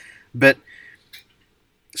 seconds. But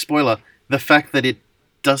spoiler: the fact that it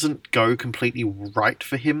doesn't go completely right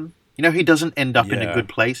for him. He doesn't end up in a good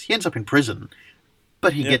place. He ends up in prison,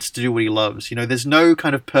 but he gets to do what he loves. There's no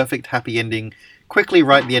kind of perfect happy ending. Quickly,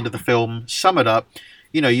 right at the end of the film, sum it up.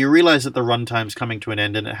 You realize that the runtime's coming to an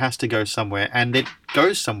end and it has to go somewhere, and it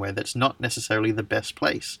goes somewhere that's not necessarily the best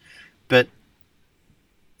place. But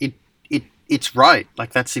it's right.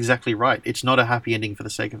 Like, that's exactly right. It's not a happy ending for the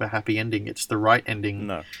sake of a happy ending. It's the right ending.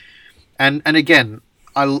 No. And again,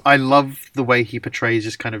 I love the way he portrays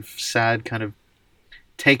this kind of sad, kind of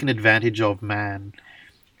taken advantage of man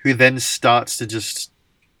who then starts to just,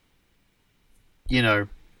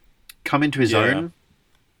 come into his own,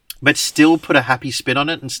 but still put a happy spin on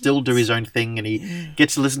it and still do his own thing, and he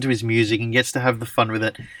gets to listen to his music and gets to have the fun with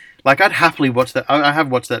it. Like, I'd happily watch that. I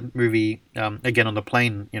have watched that movie again on the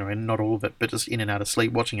plane, and not all of it, but just in and out of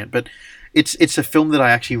sleep watching it. But it's a film that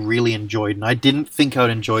I actually really enjoyed, and I didn't think I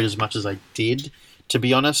would enjoy it as much as I did, to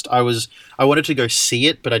be honest. I wanted to go see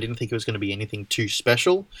it, but I didn't think it was going to be anything too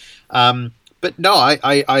special. But no,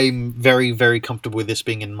 I'm very, very comfortable with this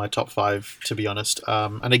being in my top 5, to be honest.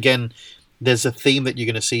 And again, there's a theme that you're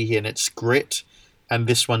going to see here, and it's grit, and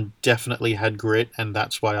this one definitely had grit, and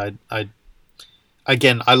that's why I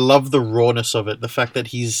love the rawness of it. The fact that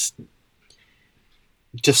he's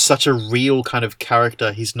just such a real kind of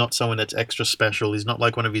character. He's not someone that's extra special. He's not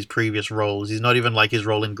like one of his previous roles. He's not even like his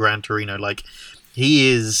role in Gran Torino. Like,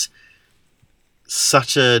 he is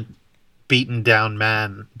such a beaten down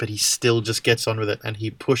man, but he still just gets on with it, and he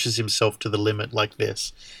pushes himself to the limit like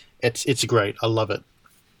this. It's great. I love it.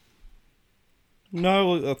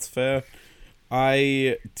 No, that's fair.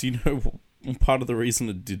 Part of the reason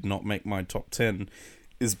it did not make my top 10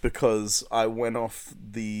 is because I went off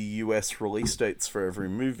the US release dates for every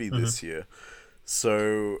movie this year.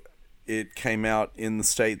 So it came out in the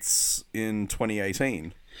States in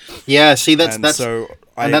 2018. Yeah, see, that's why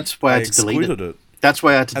I had to delete it. That's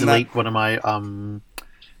why I had to delete one of my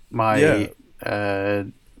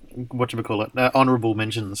honorable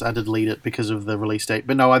mentions. I had to delete it because of the release date.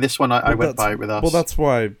 But no, this one I went by it with us. Well, that's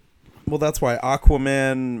why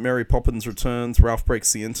Aquaman, Mary Poppins Returns, Ralph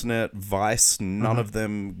Breaks the Internet, Vice, none of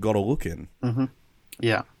them got a look in. Mm-hmm.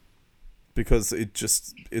 Yeah. Because it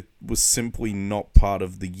was simply not part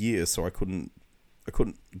of the year, so I couldn't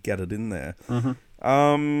get it in there.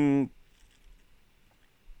 Mm-hmm.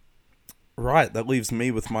 Right, that leaves me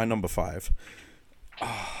with my number 5.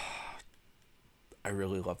 I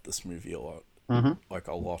really love this movie a lot. Mm-hmm. Like,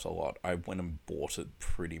 a lot. I went and bought it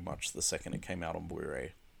pretty much the second it came out on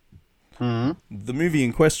Blu-ray. Mm-hmm. The movie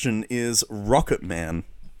in question is Rocketman.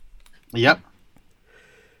 Yep.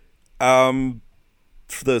 For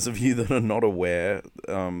those of you that are not aware,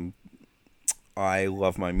 I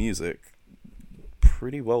love my music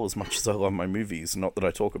pretty well as much as I love my movies. Not that I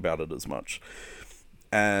talk about it as much.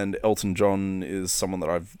 And Elton John is someone that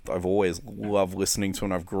I've always loved listening to,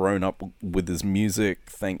 and I've grown up with his music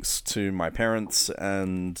thanks to my parents,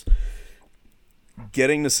 and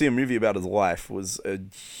getting to see a movie about his life was a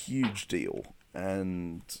huge deal.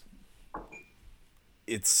 And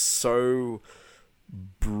it's so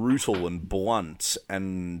brutal and blunt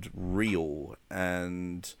and real.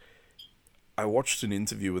 And I watched an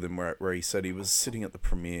interview with him where he said he was sitting at the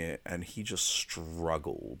premiere and he just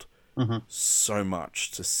struggled so much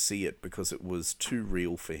to see it because it was too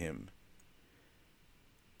real for him.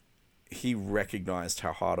 He recognized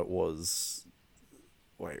how hard it was,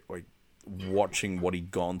 like watching what he'd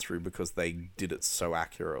gone through because they did it so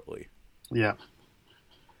accurately. Yeah.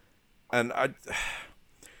 And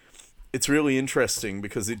it's really interesting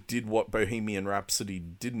because it did what Bohemian Rhapsody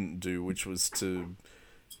didn't do, which was to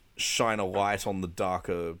shine a light on the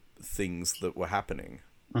darker things that were happening.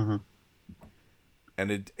 Mm-hmm. And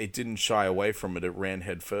it didn't shy away from it. It ran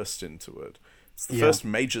headfirst into it. It's the first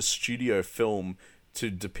major studio film to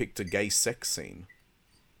depict a gay sex scene.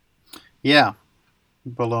 Yeah.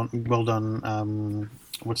 Well done.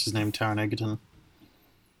 What's his name? Taron Egerton.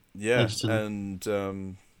 Yeah, Egerton.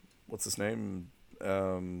 And what's his name?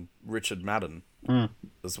 Richard Madden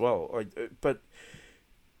as well. But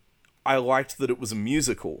I liked that it was a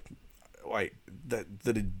musical. Like that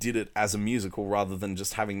it did it as a musical rather than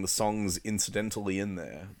just having the songs incidentally in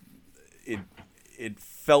there. It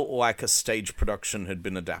felt like a stage production had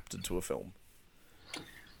been adapted to a film.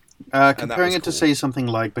 Comparing it to say something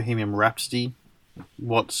like Bohemian Rhapsody,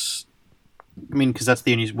 what's I mean, because that's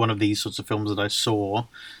the only one of these sorts of films that I saw.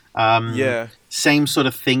 Yeah. Same sort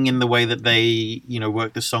of thing in the way that they,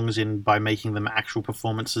 work the songs in by making them actual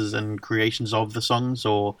performances and creations of the songs,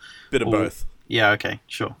 or... Bit of both. Yeah, okay,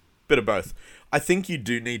 sure. Bit of both. I think you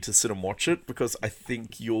do need to sit and watch it, because I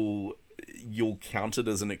think you'll count it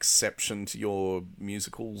as an exception to your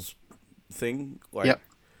musicals thing. Like, yep.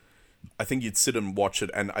 I think you'd sit and watch it,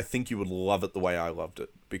 and I think you would love it the way I loved it,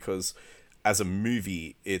 because as a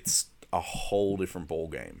movie, it's a whole different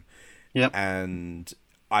ballgame. Yep. And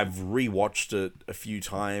I've rewatched it a few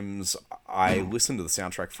times. I listen to the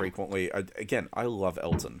soundtrack frequently. I love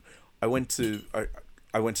Elton. I went to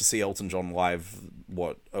see Elton John live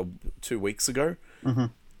 2 weeks ago,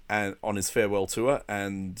 and on his farewell tour,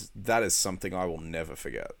 and that is something I will never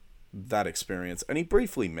forget. That experience, and he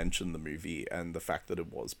briefly mentioned the movie and the fact that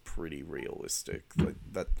it was pretty realistic. Like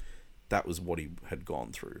that was what he had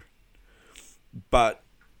gone through. But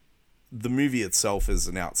the movie itself is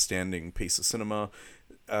an outstanding piece of cinema,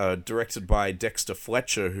 directed by Dexter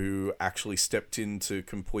Fletcher, who actually stepped in to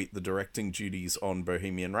complete the directing duties on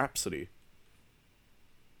Bohemian Rhapsody.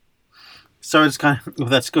 So it's kind of... Well,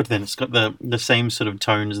 that's good then. It's got the same sort of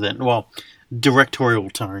tones then. Well, directorial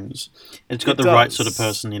tones. It's got the right sort of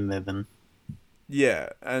person in there then. Yeah,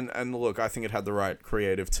 and look, I think it had the right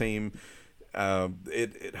creative team.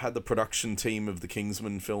 It had the production team of the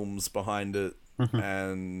Kingsman films behind it,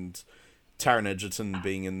 and Taron Egerton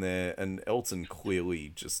being in there, and Elton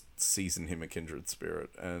clearly just sees in him a kindred spirit,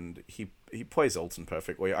 and he plays Elton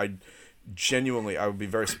perfectly. I would be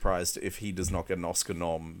very surprised if he does not get an Oscar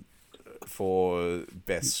nom for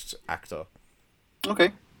Best Actor.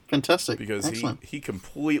 Okay, fantastic. Because excellent. he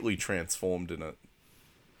completely transformed in it.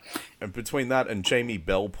 And between that and Jamie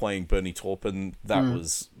Bell playing Bernie Taupin, that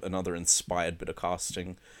was another inspired bit of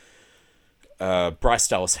casting. Bryce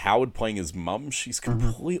Dallas Howard playing his mum, she's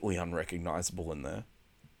completely unrecognizable in there.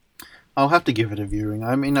 I'll have to give it a viewing.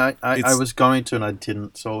 I mean, I was going to and I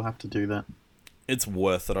didn't, so I'll have to do that. It's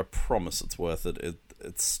worth it. I promise it's worth it.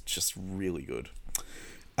 It's just really good.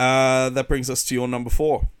 That brings us to your number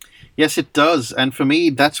 4. Yes, it does. And for me,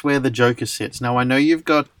 that's where the Joker sits. Now, I know you've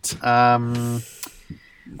got a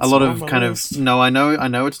lot of kind list. of... No, I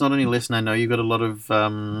know it's not on your list, and I know you've got a lot of...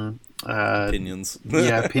 opinions.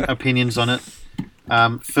 Yeah, opinions on it.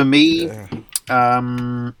 For me,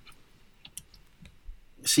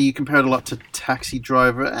 see, you compare it a lot to Taxi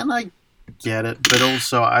Driver, and I get it, but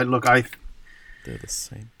also, they're the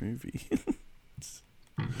same movie.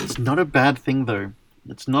 It's not a bad thing, though.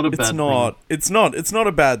 It's not a bad thing. It's not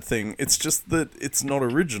a bad thing. It's just that it's not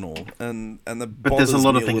original, and but there's a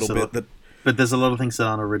lot of things but there's a lot of things that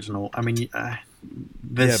aren't original. I mean,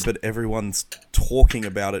 but everyone's talking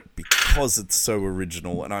about it because it's so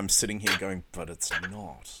original, and I'm sitting here going, but it's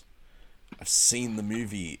not. I've seen the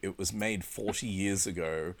movie. It was made 40 years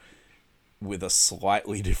ago with a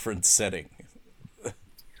slightly different setting.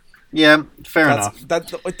 Yeah, fair enough.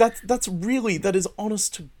 That is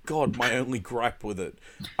honest to God my only gripe with it.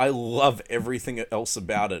 I love everything else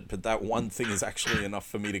about it, but that one thing is actually enough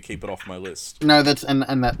for me to keep it off my list. No, that's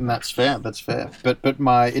fair. That's fair. But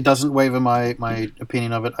it doesn't waver my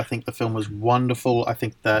opinion of it. I think the film was wonderful. I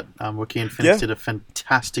think that Joaquin Phoenix did a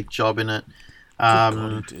fantastic job in it. Good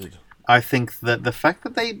God, he did. I think that the fact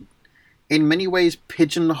that they, in many ways,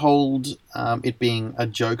 pigeonholed it being a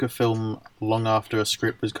Joker film long after a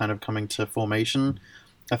script was kind of coming to formation,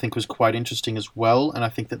 I think was quite interesting as well, and I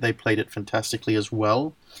think that they played it fantastically as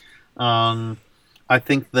well. I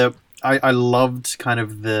think that I loved kind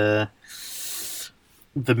of the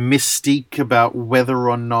mystique about whether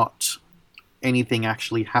or not anything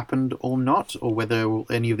actually happened or not, or whether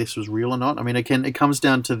any of this was real or not. I mean, again, it comes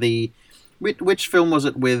down to which film was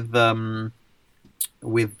it with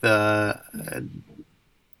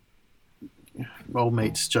old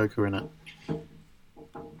mate's Joker in it?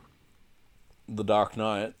 The Dark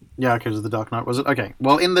Knight. Yeah, okay, it was The Dark Knight, was it? Okay,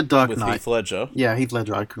 well, in The Dark Knight... With Heath Ledger. Yeah, Heath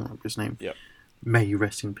Ledger, I couldn't remember his name. Yep. May you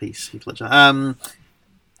rest in peace, Heath Ledger.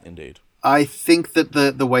 Indeed. I think that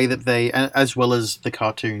the way that they, as well as the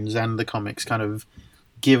cartoons and the comics, kind of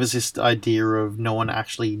give us this idea of no one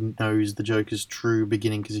actually knows the Joker's true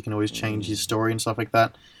beginning because he can always change his story and stuff like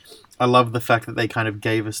that. I love the fact that they kind of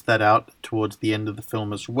gave us that out towards the end of the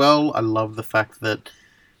film as well. I love the fact that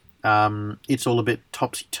it's all a bit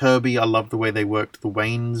topsy-turvy. I love the way they worked the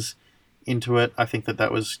Waynes into it. I think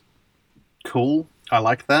that was cool. I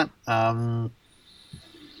like that. I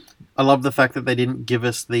love the fact that they didn't give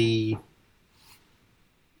us the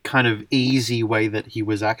kind of easy way that he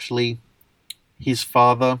was actually his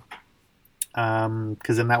father,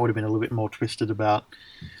 because then that would have been a little bit more twisted about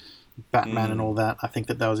Batman and all that. I think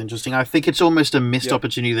that was interesting. I think it's almost a missed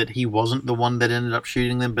opportunity that he wasn't the one that ended up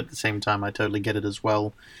shooting them, but at the same time, I totally get it as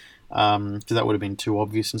well, because that would have been too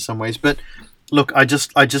obvious in some ways. But look, I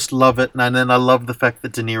just love it, and then I love the fact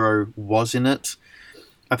that De Niro was in it.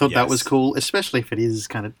 I thought that was cool, especially if it is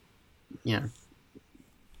kind of, looking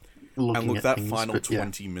and look, at that things, final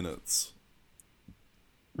 20 minutes.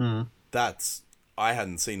 I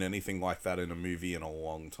hadn't seen anything like that in a movie in a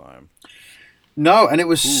long time. No, and it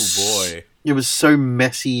was... Oh, boy. It was so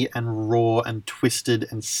messy and raw and twisted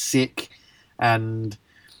and sick, and...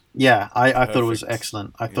 Yeah, I thought it was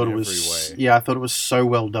excellent. I thought it was... Yeah, I thought it was so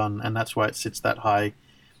well done, and that's why it sits that high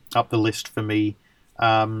up the list for me.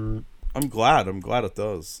 I'm glad it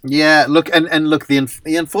does. Yeah, look, and look, the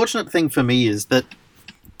unfortunate thing for me is that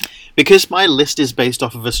because my list is based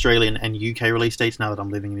off of Australian and UK release dates now that I'm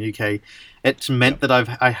living in the UK, it's meant that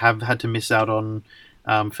I have had to miss out on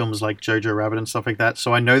films like Jojo Rabbit and stuff like that.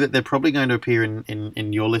 So I know that they're probably going to appear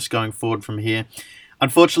in your list going forward from here.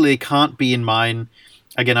 Unfortunately, it can't be in mine.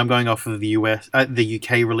 Again, I'm going off of the UK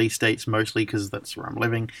release dates mostly because that's where I'm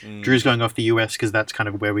living. Drew's going off the US because that's kind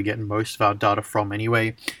of where we get most of our data from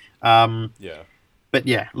anyway. But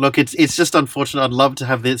yeah, look, it's just unfortunate. I'd love to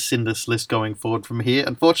have this in this list going forward from here.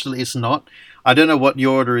 Unfortunately, it's not. I don't know what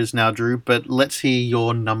your order is now, Drew, but let's hear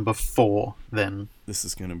your number 4 then. This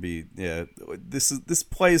is going to be this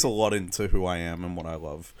plays a lot into who I am and what I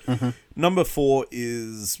love. Number 4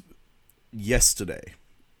 is Yesterday.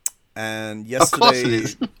 And Yesterday, of course it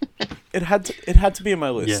is. it had to be in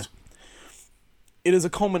my list. Yeah. It is a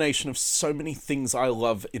culmination of so many things I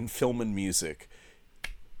love in film and music.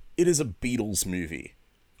 It is a Beatles movie.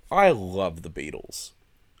 I love the Beatles.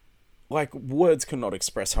 Like, words cannot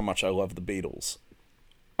express how much I love the Beatles.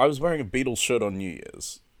 I was wearing a Beatles shirt on New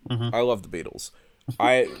Year's. I love the Beatles.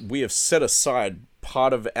 We have set aside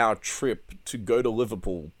part of our trip to go to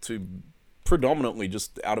Liverpool to predominantly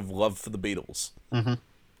just out of love for the Beatles.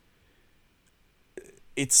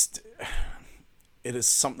 It is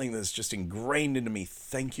something that's just ingrained into me.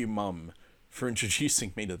 Thank you, Mum, for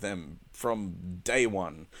introducing me to them from day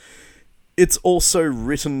one. It's also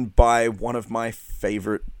written by one of my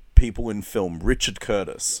favorite people in film, Richard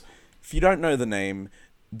Curtis. If you don't know the name,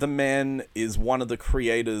 the man is one of the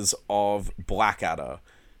creators of Blackadder,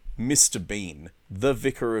 Mr. Bean, The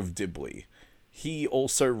Vicar of Dibley. He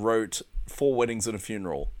also wrote Four Weddings and a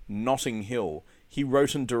Funeral, Notting Hill. He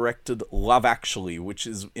wrote and directed Love Actually, which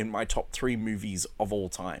is in my top 3 movies of all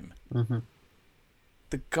time.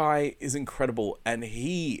 The guy is incredible, and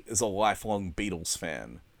he is a lifelong Beatles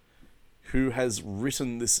fan who has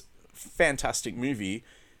written this fantastic movie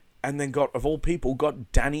and then of all people,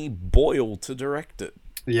 got Danny Boyle to direct it.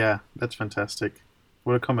 Yeah, that's fantastic.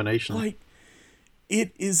 What a combination. Like,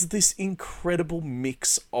 it is this incredible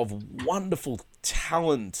mix of wonderful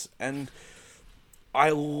talent, and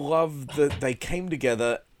I love that they came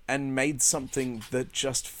together and made something that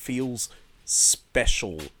just feels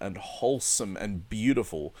special and wholesome and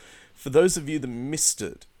beautiful. For those of you that missed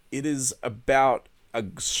it, it is about a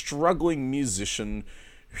struggling musician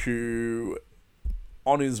who,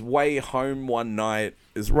 on his way home one night,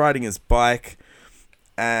 is riding his bike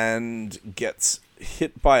and gets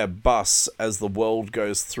hit by a bus as the world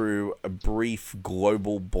goes through a brief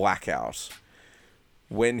global blackout.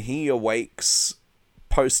 When he awakes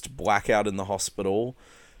post-blackout in the hospital,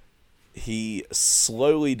 he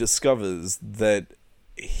slowly discovers that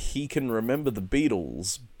he can remember the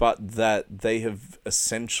Beatles, but that they have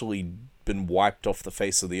essentially been wiped off the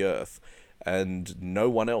face of the earth, and no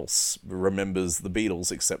one else remembers the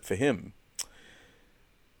Beatles except for him.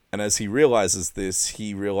 And as he realizes this,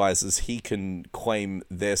 he realizes he can claim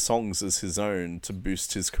their songs as his own to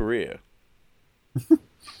boost his career.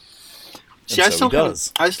 See, I still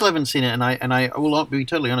haven't seen it, and I will be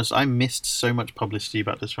totally honest. I missed so much publicity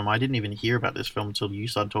about this film. I didn't even hear about this film until you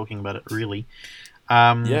started talking about it. Really,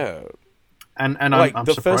 and like, I'm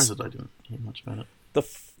surprised that I didn't hear much about it.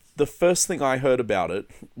 The first thing I heard about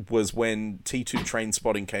it was when T2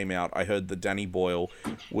 Trainspotting came out. I heard that Danny Boyle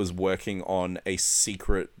was working on a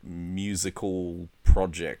secret musical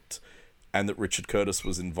project, and that Richard Curtis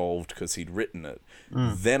was involved because he'd written it.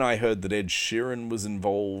 Then I heard that Ed Sheeran was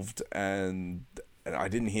involved, and I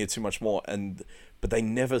didn't hear too much more. But they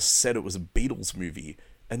never said it was a Beatles movie.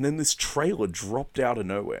 And then this trailer dropped out of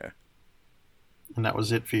nowhere. And that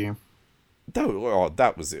was it for you?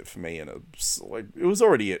 That was it for me. And it was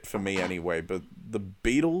already it for me anyway. But the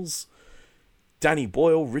Beatles, Danny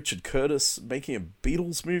Boyle, Richard Curtis making a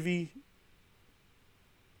Beatles movie,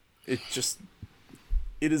 it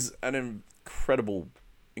is an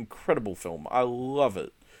incredible film. I love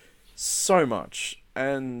it so much.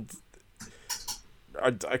 And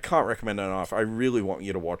I can't recommend it enough. I really want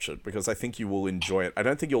you to watch it because I think you will enjoy it. I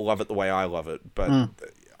don't think you'll love it the way I love it, but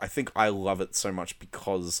I think I love it so much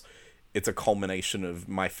because it's a culmination of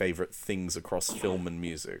my favorite things across film and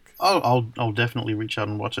music. I'll definitely reach out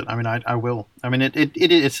and watch it. I mean, I will. I mean,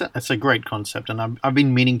 it's a great concept, and I've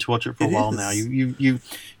been meaning to watch it for a while now. You've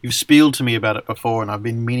spieled to me about it before, and I've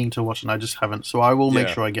been meaning to watch it, and I just haven't. So I will make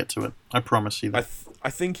sure I get to it. I promise you that. I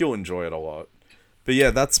think you'll enjoy it a lot. But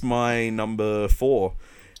yeah, that's my number 4,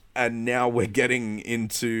 and now we're getting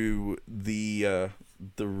into the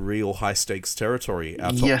real high stakes territory.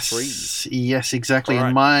 Our top 3. Yes, exactly.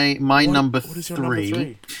 Right. And my number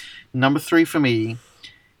 3, number 3 for me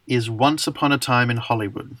is Once Upon a Time in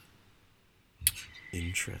Hollywood.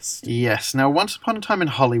 Interesting. Yes. Now, Once Upon a Time in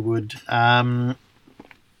Hollywood. I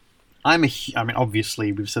mean,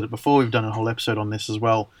 obviously, we've said it before. We've done a whole episode on this as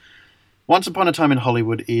well. Once Upon a Time in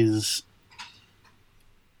Hollywood is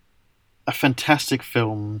a fantastic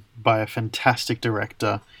film by a fantastic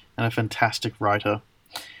director and a fantastic writer.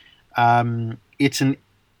 A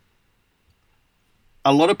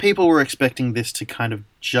lot of people were expecting this to kind of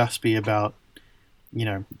just be about, you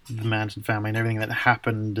know, the Manson family and everything that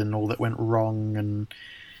happened and all that went wrong, and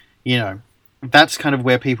you know, that's kind of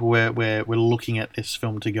where people were looking at this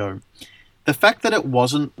film to go. The fact that it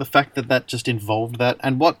wasn't, the fact that just involved that,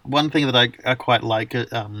 and one thing that I quite like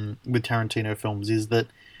with Tarantino films is that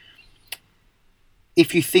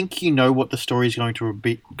if you think you know what the story is going to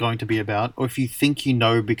be about, or if you think you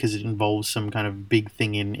know because it involves some kind of big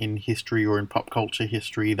thing in history or in pop culture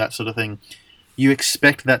history, that sort of thing, you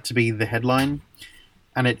expect that to be the headline,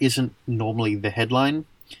 and it isn't normally the headline.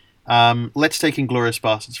 Let's take Inglourious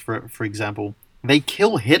Basterds for example. They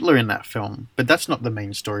kill Hitler in that film, but that's not the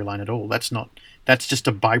main storyline at all. That's just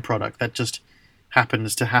a byproduct. That just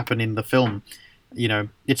happens to happen in the film. You know,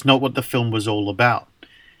 it's not what the film was all about.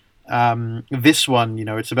 This one, you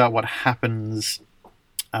know, it's about what happens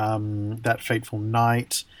that fateful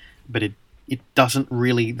night, but it doesn't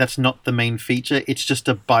really, that's not the main feature. It's just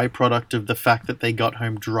a byproduct of the fact that they got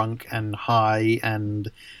home drunk and high,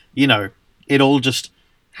 and, you know, it all just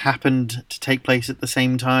happened to take place at the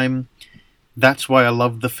same time. That's why I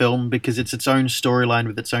love the film, because it's its own storyline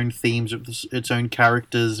with its own themes, with its own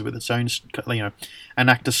characters, with its own, you know, an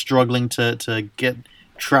actor struggling to get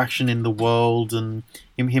traction in the world, and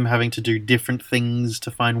him having to do different things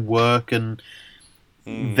to find work, and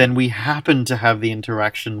then we happen to have the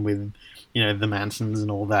interaction with, you know, the Mansons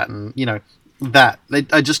and all that, and, you know, that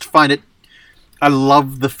I just find it, I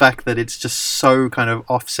love the fact that it's just so kind of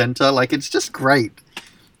off-center. Like, it's just great.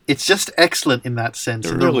 It's just excellent in that sense.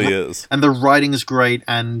 It really is. And the writing's great,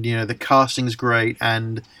 and, you know, the casting's great,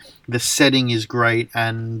 and the setting is great,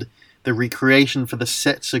 and the recreation for the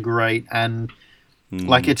sets are great, and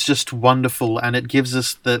like, it's just wonderful, and it gives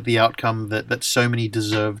us the outcome that so many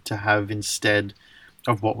deserve to have instead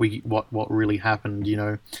of what really happened, you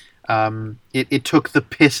know. It took the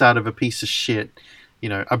piss out of a piece of shit, you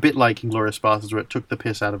know, a bit like Inglourious Basterds, where it took the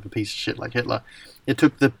piss out of a piece of shit like Hitler. It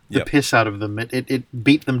took the piss out of them. It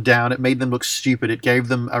beat them down. It made them look stupid. It gave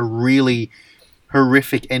them a really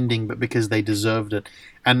horrific ending, but because they deserved it.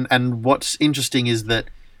 And what's interesting is that,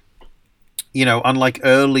 you know, unlike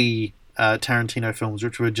early Tarantino films,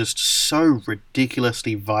 which were just so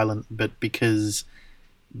ridiculously violent, but because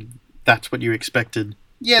that's what you expected.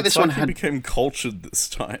 Yeah, this one became cultured this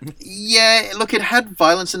time. Yeah, look, it had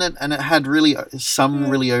violence in it, and it had really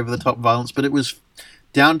really over the top violence, but it was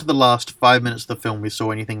down to the last 5 minutes of the film we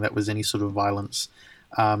saw anything that was any sort of violence.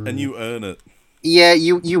 And you earn it. Yeah,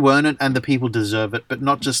 you earn it, and the people deserve it. But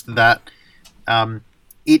not just that.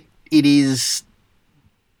 It is.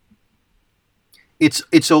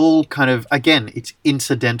 It's all kind of, again, it's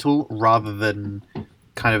incidental rather than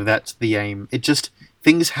kind of that's the aim. It just,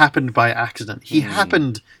 things happened by accident. He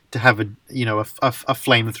happened to have a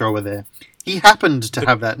flamethrower there. He happened to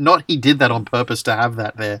have that. Not he did that on purpose to have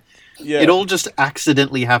that there. Yeah. It all just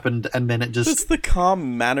accidentally happened, and then it just... It's the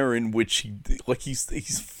calm manner in which he's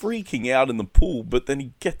freaking out in the pool, but then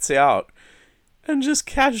he gets out and just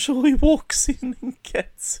casually walks in and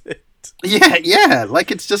gets it. Yeah,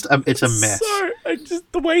 like it's just it's a mess.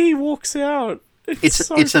 The way he walks out, it's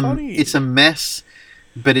funny. It's a mess,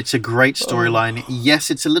 but it's a great storyline. Yes,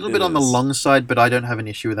 it's a little bit on the long side, but I don't have an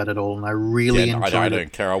issue with that at all, and I really enjoyed it. I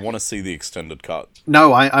don't care. I want to see the extended cut.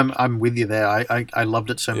 No, I'm with you there. I loved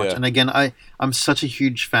it so much, and again, I'm such a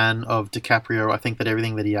huge fan of DiCaprio. I think that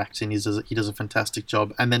everything that he acts in, he does a fantastic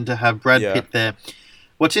job, and then to have Brad Pitt there.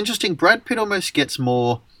 What's interesting, Brad Pitt almost gets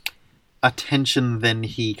more attention than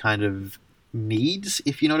he kind of needs,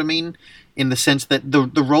 if you know what I mean, in the sense that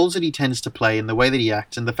the roles that he tends to play and the way that he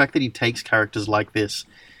acts and the fact that he takes characters like this,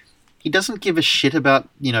 he doesn't give a shit about,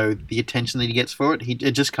 the attention that he gets for it.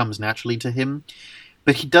 It just comes naturally to him.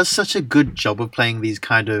 But he does such a good job of playing these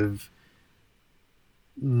kind of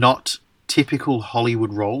not typical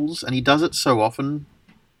Hollywood roles, and he does it so often,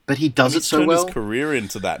 but he does it so well. He's turned his career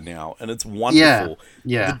into that now, and it's wonderful.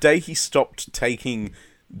 Yeah. The day he stopped taking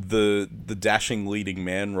the dashing leading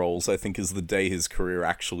man roles, I think, is the day his career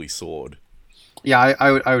actually soared. Yeah,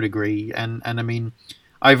 I would agree, and I mean,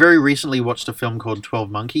 I very recently watched a film called 12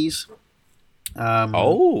 Monkeys.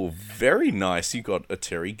 Very nice. You got a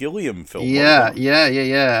Terry Gilliam film. Yeah,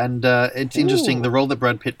 and it's interesting. The role that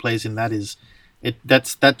Brad Pitt plays in that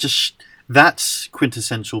that's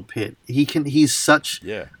quintessential Pitt. He's such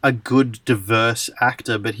a good, diverse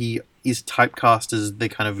actor, but he is typecast as the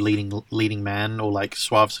kind of leading man, or like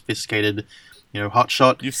suave, sophisticated,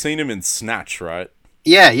 hotshot. You've seen him in Snatch, right?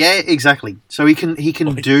 Yeah, exactly. So he can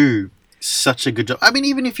do such a good job. I mean,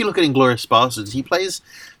 even if you look at Inglourious Basterds, he plays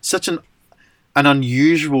such an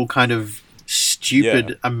unusual kind of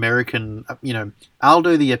stupid American,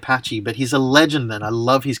 Aldo the Apache, but he's a legend, and I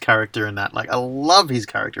love his character in that. Like, I love his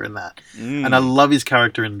character in that. And I love his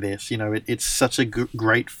character in this. It's such a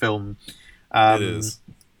great film. It is.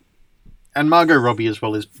 And Margot Robbie as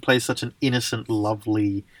well plays such an innocent,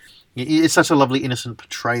 lovely... It's such a lovely, innocent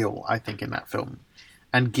portrayal, I think, in that film.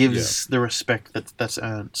 And gives the respect that's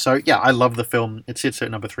earned. So, yeah, I love the film. It sits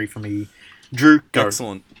at number 3 for me. Drew, go.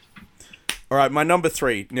 Excellent. All right, my number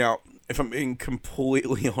 3. Now, if I'm being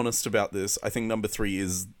completely honest about this, I think number 3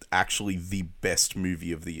 is actually the best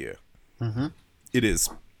movie of the year. Mm-hmm. It is.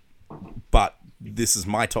 But this is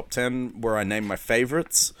my top 10 where I name my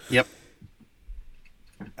favorites. Yep.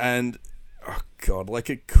 And, oh God, like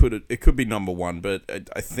it could be number 1, but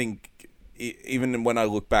I think even when I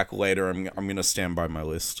look back later, I'm going to stand by my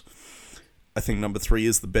list. I think number 3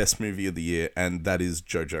 is the best movie of the year, and that is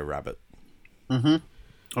Jojo Rabbit. Mm-hmm.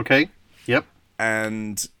 Okay. Yep.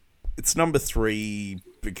 And it's number 3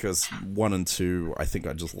 because 1 and 2 I think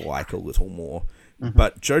I just like a little more. Mm-hmm.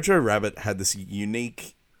 But Jojo Rabbit had this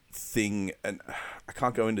unique thing, and I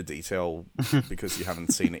can't go into detail because you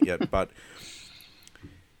haven't seen it yet, but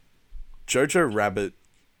Jojo Rabbit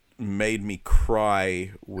made me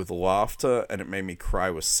cry with laughter, and it made me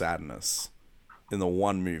cry with sadness in the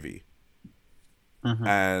one movie. Mm-hmm.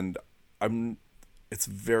 And it's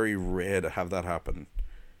very rare to have that happen.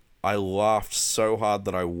 I laughed so hard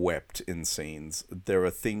that I wept in scenes. There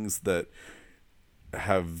are things that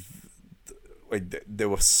there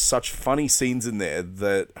were such funny scenes in there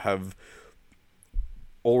that have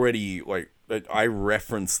already, I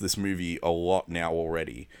reference this movie a lot now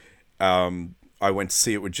already. I went to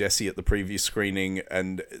see it with Jesse at the preview screening,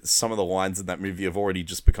 and some of the lines in that movie have already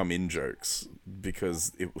just become in-jokes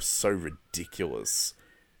because it was so ridiculous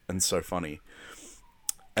and so funny.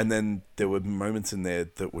 And then there were moments in there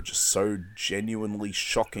that were just so genuinely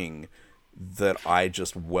shocking that I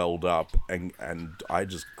just welled up and I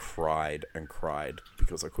just cried and cried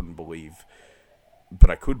because I couldn't believe. But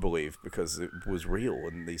I could believe because it was real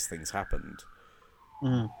and these things happened.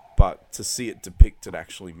 Mm. But to see it depicted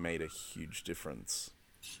actually made a huge difference.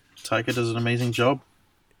 Taika does an amazing job.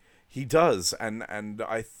 He does, and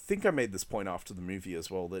I think I made this point after the movie as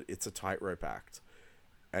well, that it's a tightrope act.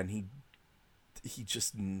 And he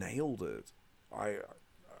just nailed it.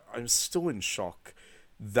 I'm still in shock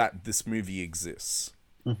that this movie exists.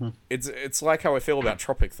 Mm-hmm. It's like how I feel about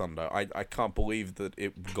Tropic Thunder. I can't believe that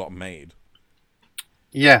it got made.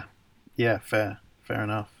 Yeah, fair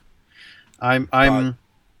enough. I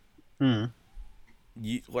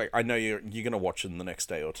know you're gonna watch it in the next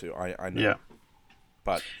day or two. I know. Yeah.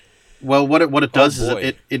 But well, what it does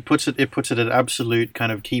is it puts it at absolute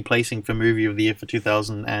kind of key placing for movie of the year for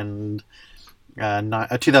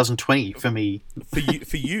 2020 for me.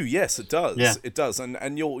 For you, yes, it does. Yeah. It does,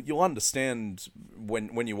 and you'll understand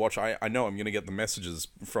when you watch. I know I'm gonna get the messages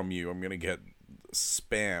from you. I'm gonna get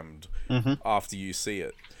spammed after you see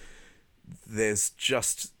it. There's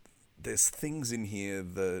things in here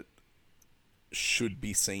that should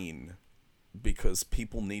be seen because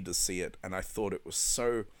people need to see it, and I thought it was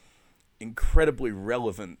so incredibly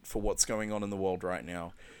relevant for what's going on in the world right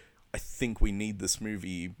now. I think we need this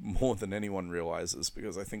movie more than anyone realizes,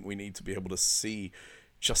 because I think we need to be able to see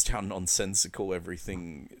just how nonsensical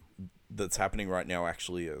everything that's happening right now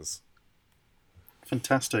actually is.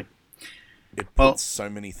 Fantastic. It puts so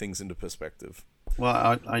many things into perspective.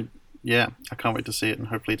 Well, I can't wait to see it, and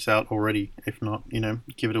hopefully it's out already. If not,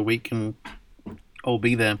 give it a week and I'll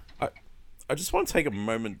be there. I just want to take a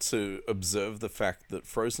moment to observe the fact that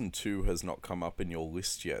Frozen 2 has not come up in your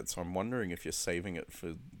list yet, so I'm wondering if you're saving it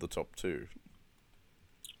for the top 2.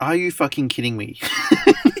 Are you fucking kidding me?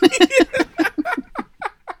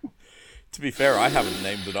 To be fair, I haven't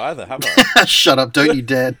named it either, have I? Shut up! Don't you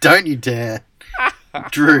dare! Don't you dare,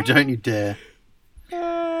 Drew! Don't you dare!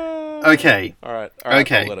 Okay. All right.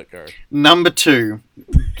 Okay. I'll let it go. Number 2.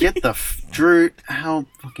 Get the Drew. How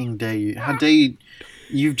fucking dare you? How dare you?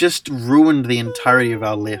 You've just ruined the entirety of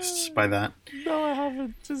our lists by that. No, I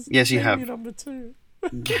haven't. Yes, you have. Number 2.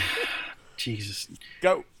 Jesus.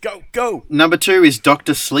 Go. Number 2 is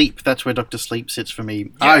Dr. Sleep. That's where Dr. Sleep sits for me.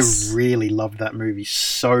 Yes. I really loved that movie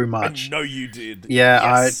so much. I know you did. Yeah,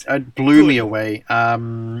 yes. it blew me away. I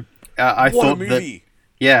what thought a movie. that.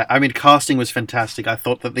 Yeah, I mean, casting was fantastic. I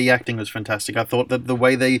thought that the acting was fantastic. I thought that the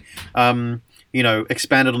way they,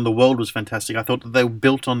 expanded on the world was fantastic. I thought that they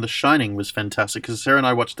built on The Shining was fantastic. Because Sarah and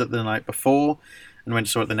I watched it the night before and went and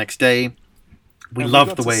saw it the next day. We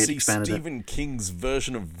loved the way it expanded it. Stephen King's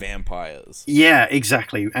version of vampires. Yeah,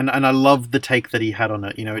 exactly. And I love the take that he had on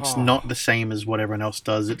it. You know, it's not the same as what everyone else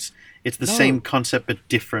does. It's the same concept but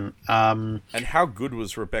different. And how good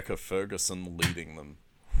was Rebecca Ferguson leading them?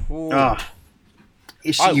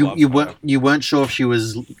 You weren't sure if she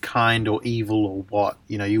was kind or evil or what.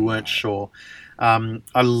 You know, you weren't sure.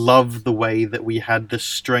 I love the way that we had the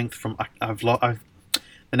strength from. The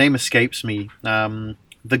name escapes me.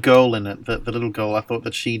 The girl in it, the little girl. I thought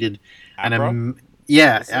that she did Abra?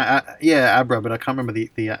 Abra, but I can't remember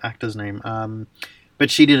the actor's name.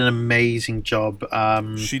 But she did an amazing job.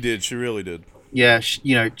 She did. She really did. Yeah,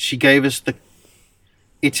 she gave us the.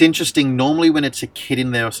 It's interesting. Normally, when it's a kid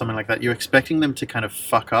in there or something like that, you're expecting them to kind of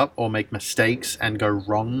fuck up or make mistakes and go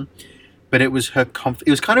wrong. But it was her.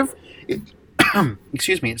 It was kind of.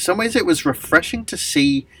 Excuse me. In some ways, it was refreshing to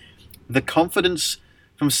see the confidence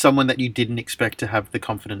from someone that you didn't expect to have the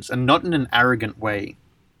confidence, and not in an arrogant way.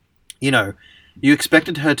 You know, you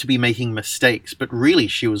expected her to be making mistakes, but really,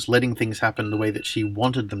 she was letting things happen the way that she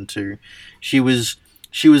wanted them to.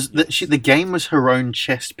 The game was her own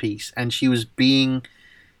chess piece, and she was being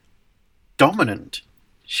dominant.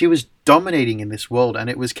 She was dominating in this world, and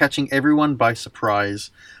it was catching everyone by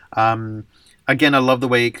surprise. Again, I love the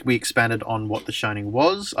way we expanded on what The Shining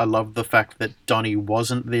was. I love the fact that Donnie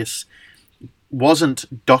wasn't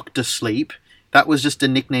Dr. Sleep. That was just a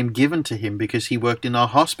nickname given to him because he worked in a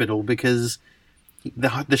hospital, because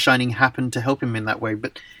the Shining happened to help him in that way.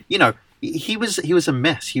 But you know, he was a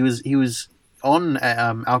mess. He was on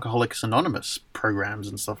Alcoholics Anonymous programs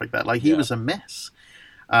and stuff like that. Like he was a mess.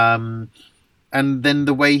 And then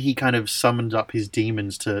the way he kind of summoned up his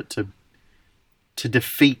demons to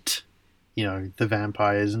defeat, you know, the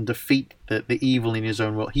vampires and defeat the evil in his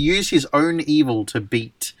own world. He used his own evil to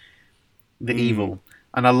beat the evil.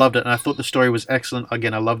 And I loved it. And I thought the story was excellent.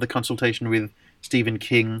 Again, I love the consultation with Stephen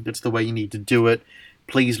King. That's the way you need to do it.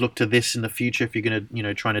 Please look to this in the future if you're going to, you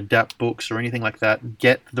know, try and adapt books or anything like that.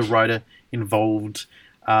 Get the writer involved.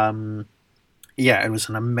 Yeah, it was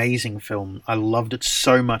an amazing film. I loved it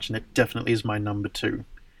so much, and it definitely is my number 2.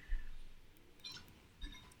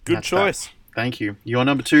 Good choice. Thank you. Your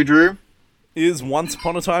number 2, Drew? Is Once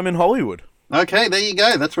Upon a Time in Hollywood. Okay, there you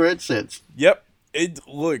go. That's where it sits. Yep. It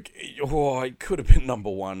could have been number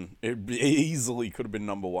 1. It easily could have been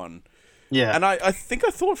number 1. Yeah. And I think I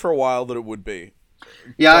thought for a while that it would be.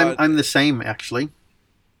 Yeah, I'm the same, actually.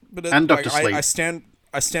 And Dr. Sleep.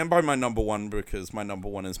 I stand by my number 1 because my number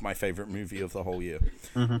 1 is my favorite movie of the whole year.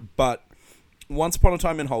 Mm-hmm. But Once Upon a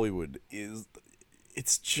Time in Hollywood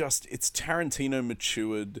it's Tarantino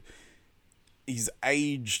matured. He's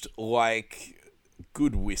aged like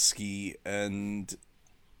good whiskey, and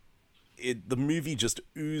the movie just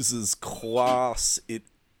oozes class.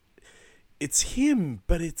 It's him,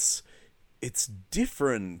 but it's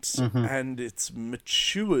different, mm-hmm. and it's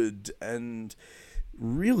matured and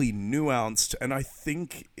really nuanced, and I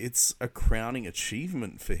think it's a crowning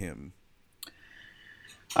achievement for him.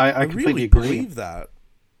 I completely really agree. Believe that.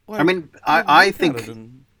 Like, I mean, I think,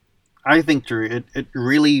 Drew, it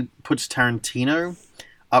really puts Tarantino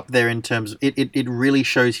up there in terms of, it really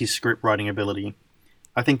shows his script writing ability.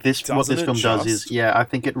 I think what this film does is, I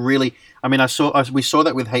think it really, I mean, we saw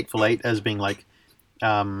that with Hateful Eight as being like,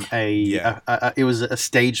 it was a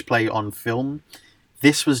stage play on film.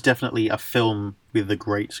 This was definitely a film with a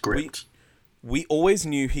great script. We always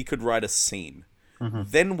knew he could write a scene. Mm-hmm.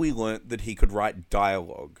 Then we learnt that he could write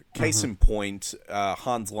dialogue. Case in point,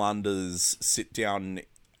 Hans Lander's sit-down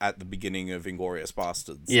at the beginning of Inglourious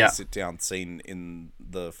Basterds. Yeah. The sit-down scene in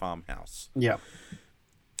the farmhouse. Yeah.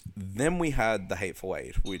 Then we had The Hateful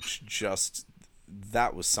Eight, which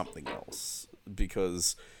that was something else.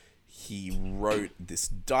 Because he wrote this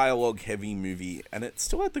dialogue-heavy movie, and it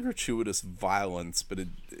still had the gratuitous violence, but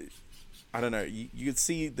I don't know, you could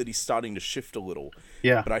see that he's starting to shift a little.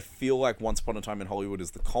 Yeah. But I feel like Once Upon a Time in Hollywood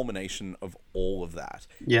is the culmination of all of that.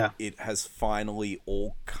 Yeah. It has finally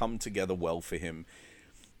all come together well for him.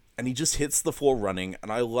 And he just hits the floor running,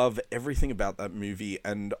 and I love everything about that movie,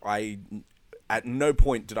 and at no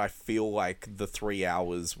point did I feel like the 3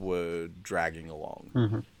 hours were dragging along.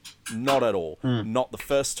 Mm-hmm. Not at all. Not the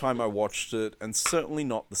first time I watched it, and certainly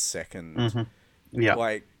not the second. Mm-hmm. Yeah.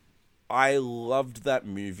 Like, I loved that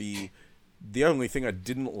movie. The only thing I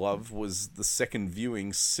didn't love was the second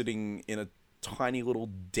viewing, sitting in a tiny little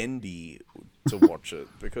dendy to watch it,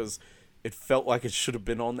 because it felt like it should have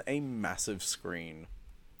been on a massive screen.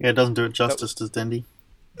 Yeah, it doesn't do it justice, does dendy?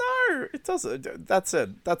 No, it doesn't. That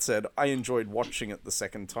said, I enjoyed watching it the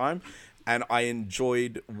second time, and I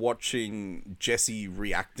enjoyed watching Jesse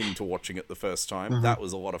reacting to watching it the first time. Mm-hmm. That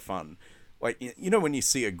was a lot of fun. Like, you know, when you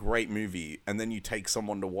see a great movie and then you take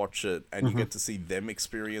someone to watch it and you get to see them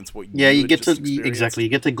experience what you get to exactly. You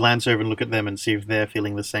get to glance over and look at them and see if they're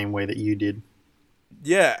feeling the same way that you did.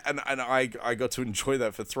 Yeah, and I got to enjoy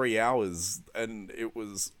that for 3 hours, and it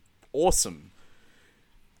was awesome.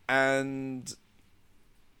 And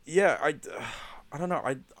yeah, I don't know.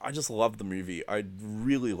 I just loved the movie. I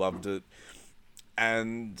really loved it.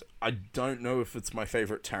 And I don't know if it's my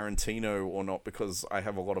favorite Tarantino or not, because I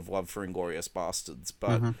have a lot of love for Inglourious Bastards,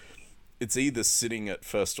 but it's either sitting at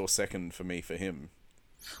first or second for me for him.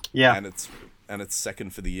 Yeah. And it's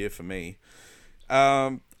second for the year for me.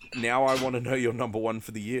 Now I want to know your number one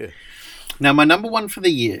for the year. Now, my number one for the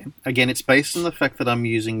year, again, it's based on the fact that I'm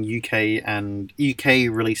using UK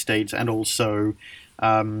release dates, and also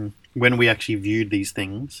when we actually viewed these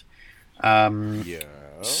things. Yeah.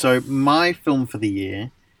 So my film for the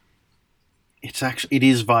year, it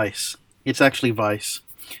is Vice. It's actually Vice.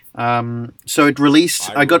 So it released.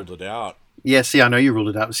 I ruled it out. Yeah, see, I know you ruled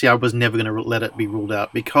it out. See, I was never going to let it be ruled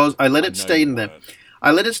out, because I let it stay in there.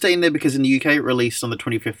 I let it stay in there because in the UK it released on the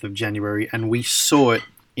 25th of January, and we saw it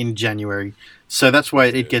in January. So that's why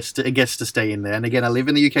it gets to stay in there. And again, I live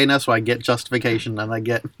in the UK now, so I get justification and I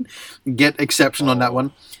get exception on that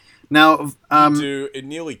one. Now, it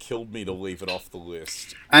nearly killed me to leave it off the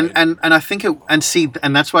list. And I think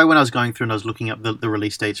and that's why when I was going through and I was looking up the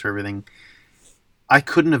release dates for everything, I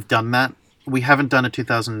couldn't have done that. We haven't done a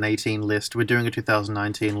 2018 list. We're doing a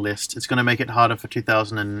 2019 list. It's going to make it harder for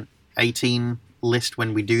 2018 list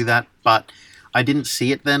when we do that, but I didn't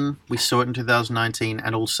see it then. We saw it in 2019,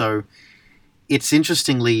 and also it's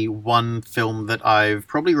interestingly one film that I've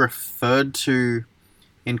probably referred to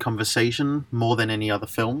in conversation more than any other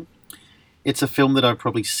film. It's a film that I've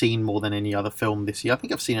probably seen more than any other film this year. I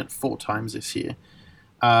think I've seen it 4 times this year.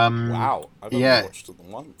 Wow. I've only watched it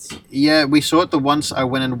once. Yeah, we saw it the once. I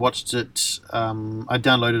went and watched it. I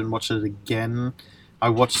downloaded and watched it again. I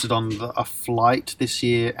watched it on a flight this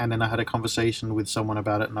year, and then I had a conversation with someone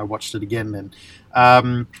about it, and I watched it again then.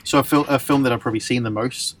 So a film that I've probably seen the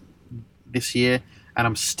most this year, and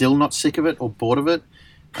I'm still not sick of it or bored of it.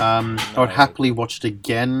 I would happily watch it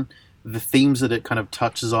again. The themes that it kind of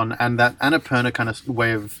touches on, and that Annapurna kind of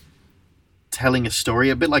way of telling a story,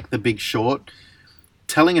 a bit like The Big Short.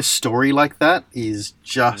 Telling a story like that is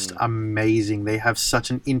just amazing. They have such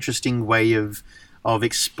an interesting way of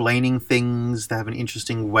explaining things. They have an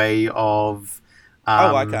interesting way of... I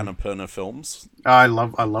like Annapurna films. I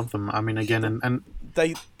love them. I mean, again, and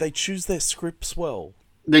they choose their scripts well.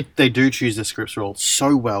 They do choose their scripts well,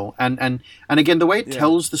 so well. And again, the way it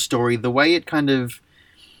tells the story, the way it kind of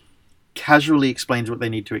casually explains what they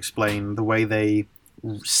need to explain, the way they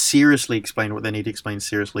seriously explain what they need to explain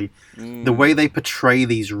seriously, the way they portray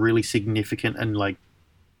these really significant and like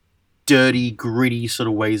dirty, gritty sort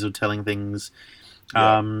of ways of telling things.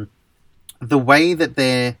 The way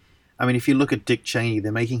that if you look at Dick Cheney,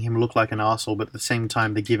 they're making him look like an arsehole, but at the same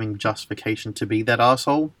time they're giving justification to be that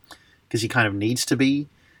arsehole, because he kind of needs to be.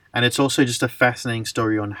 And it's also just a fascinating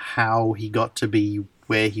story on how he got to be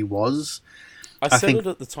where he was. I said it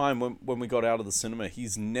at the time when we got out of the cinema,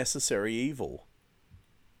 he's necessary evil.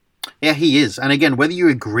 Yeah, he is. And again, whether you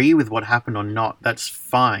agree with what happened or not, that's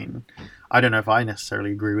fine. I don't know if I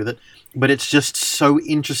necessarily agree with it, but it's just so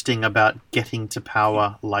interesting about getting to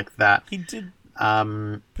power like that. He did,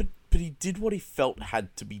 but he did what he felt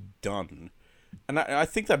had to be done. And I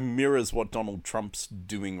think that mirrors what Donald Trump's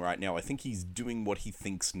doing right now. I think he's doing what he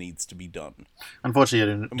thinks needs to be done.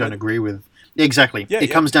 Unfortunately, I don't agree with... Exactly. It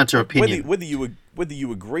comes down to opinion. Whether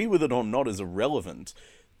you agree with it or not is irrelevant.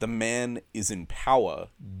 The man is in power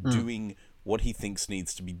doing what he thinks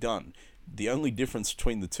needs to be done. The only difference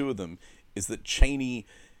between the two of them is that Cheney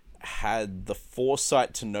had the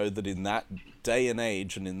foresight to know that in that day and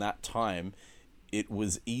age and in that time, it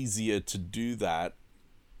was easier to do that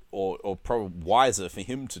or probably wiser for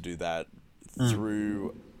him to do that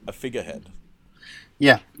through a figurehead.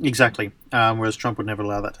 Yeah, exactly. Whereas Trump would never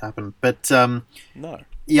allow that to happen. But no.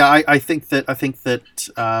 Yeah, I think that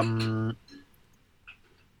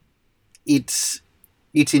it's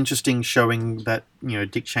interesting showing that, you know,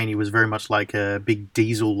 Dick Cheney was very much like a big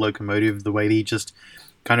diesel locomotive, the way he just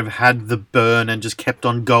kind of had the burn and just kept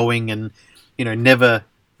on going and, you know, never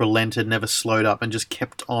relented, never slowed up, and just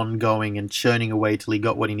kept on going and churning away till he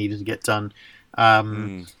got what he needed to get done.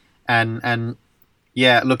 And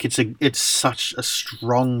yeah, look, it's such a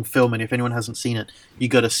strong film, and if anyone hasn't seen it, you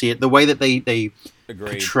got to see it. The way that they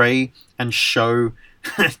portray and show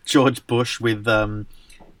George Bush with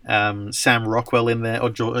Sam Rockwell in there, or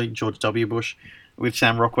George W. Bush with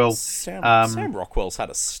Sam Rockwell. Sam Rockwell's had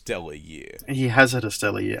a stellar year. He has had a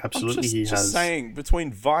stellar year, absolutely. He has. Just saying,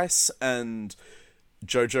 between Vice and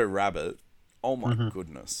Jojo Rabbit, oh my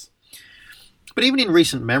goodness. But even in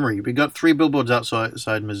recent memory, we got 3 Billboards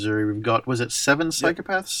Outside Missouri. We've got, was it 7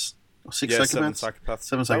 Psychopaths? Or 6 Psychopaths? 7 Psychopaths.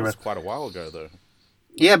 7 Psychopaths. That was quite a while ago, though.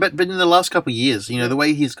 Yeah, but in the last couple of years, you know, the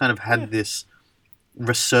way he's kind of had this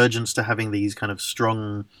resurgence to having these kind of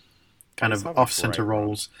strong, kind of off-center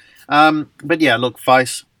roles. But yeah, look,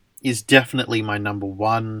 Vice is definitely my number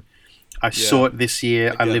one. I saw it this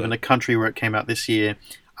year. I live in a country where it came out this year.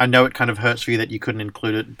 I know it kind of hurts for you that you couldn't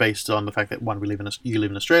include it based on the fact that, one, you live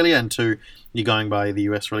in Australia, and two, you're going by the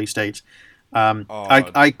US release dates.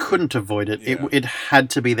 I couldn't avoid it. Yeah. It had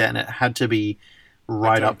to be there, and it had to be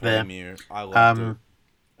right up there. I loved it.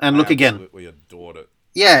 And look, again, absolutely adored it.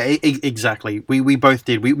 Yeah, exactly. We both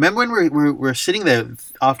did. We remember when we were sitting there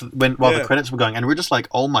while the credits were going, and we were just like,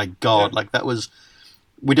 "Oh my god!" Like that was.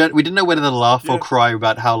 We didn't know whether to laugh or cry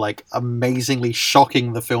about how like amazingly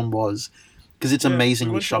shocking the film was, because it's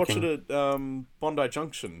amazingly shocking. We went to watch it at Bondi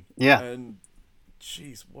Junction. Yeah. And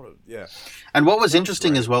jeez, And what was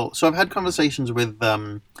interesting as well. So I've had conversations with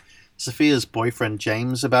Sophia's boyfriend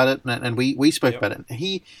James about it, and we spoke about it.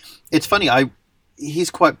 It's funny.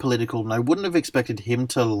 He's quite political, and I wouldn't have expected him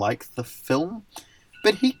to like the film,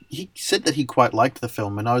 but he said that he quite liked the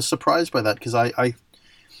film, and I was surprised by that, because I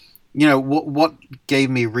you know, what gave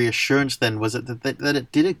me reassurance then was that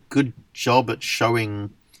it did a good job at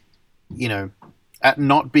showing, you know, at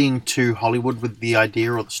not being too Hollywood with the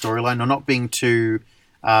idea or the storyline, or not being too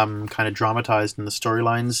kind of dramatized in the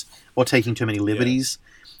storylines, or taking too many liberties.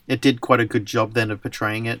 Yeah. It did quite a good job then of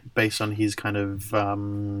portraying it based on his kind of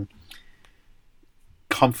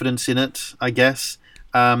confidence in it, I guess.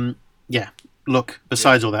 Look,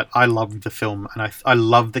 besides all that, I loved the film, and I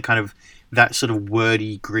loved the kind of that sort of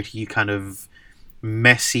wordy, gritty, kind of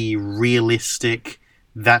messy, realistic,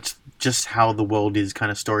 that's just how the world is kind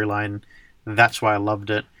of storyline. That's why I loved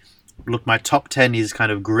it. Look, my top 10 is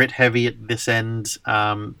kind of grit heavy at this end,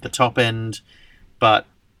 the top end, but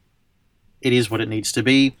it is what it needs to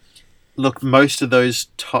be. Look, most of those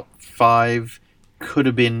top 5 could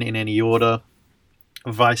have been in any order.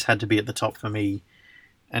 Vice had to be at the top for me.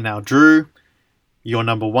 And now, Drew, your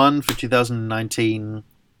number 1 for 2019.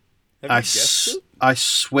 I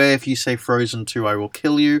swear if you say Frozen 2, I will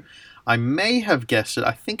kill you. I may have guessed it.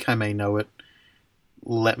 I think I may know it.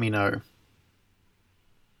 Let me know.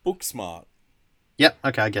 Booksmart. Yep,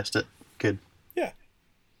 okay, I guessed it. Good. Yeah.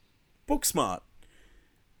 Booksmart.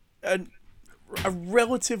 A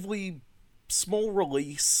relatively small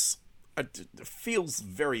release. It feels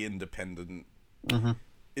very independent. Mm-hmm.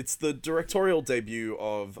 It's the directorial debut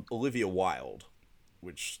of Olivia Wilde,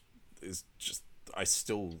 which is just... I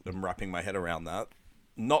still am wrapping my head around that.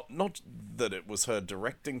 Not that it was her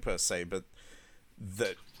directing per se, but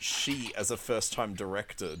that she, as a first-time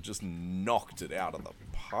director, just knocked it out of the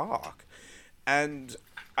park. And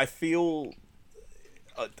I feel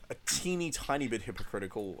a teeny tiny bit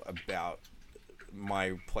hypocritical about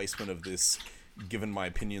my placement of this, given my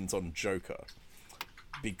opinions on Joker.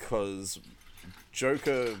 Because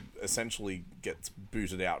Joker essentially gets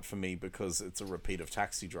booted out for me because it's a repeat of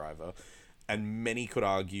Taxi Driver. And many could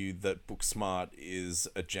argue that Booksmart is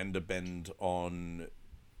a gender bend on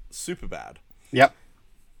Superbad. Yep.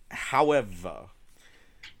 However,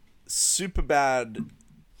 Superbad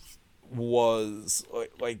was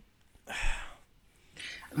like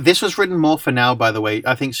this was written more for now, by the way.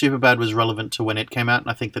 I think Superbad was relevant to when it came out,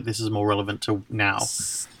 and I think that this is more relevant to now.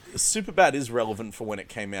 Superbad is relevant for when it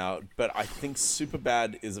came out, but I think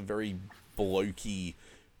Superbad is a very blokey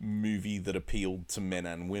movie that appealed to men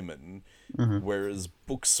and women, whereas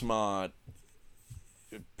Booksmart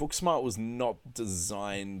was not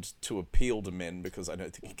designed to appeal to men, because I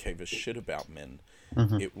don't think it gave a shit about men.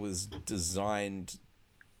 It was designed,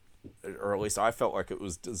 or at least I felt like it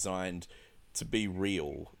was designed to be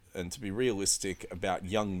real and to be realistic about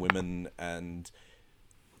young women and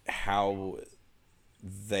how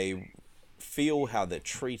they feel, how they're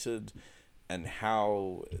treated, and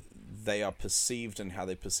how they are perceived and how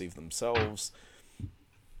they perceive themselves.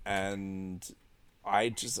 And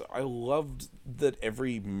I loved that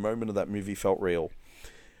every moment of that movie felt real.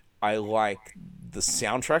 I like the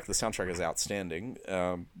soundtrack. The soundtrack is outstanding.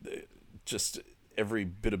 Just every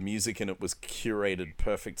bit of music in it was curated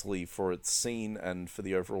perfectly for its scene and for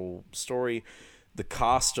the overall story. The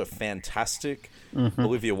cast are fantastic. Mm-hmm.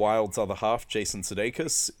 Olivia Wilde's other half, Jason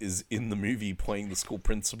Sudeikis, is in the movie playing the school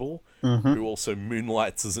principal, mm-hmm. who also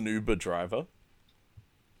moonlights as an Uber driver.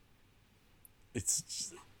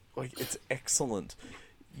 It's excellent.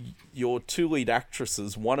 Your two lead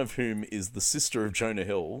actresses, one of whom is the sister of Jonah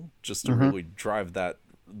Hill, just to mm-hmm. really drive that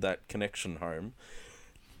connection home.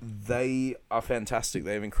 They are fantastic.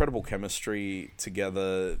 They have incredible chemistry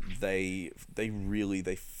together. They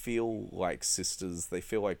feel like sisters. They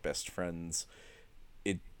feel like best friends.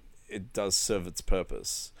 It does serve its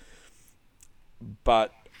purpose.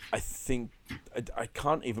 But I think I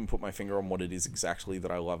can't even put my finger on what it is exactly that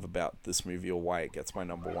I love about this movie or why it gets my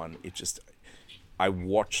number one. I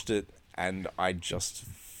watched it and I just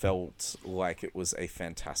felt like it was a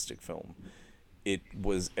fantastic film. It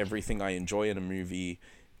was everything I enjoy in a movie.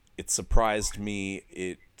 It surprised me.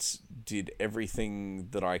 It did everything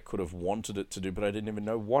that I could have wanted it to do, but I didn't even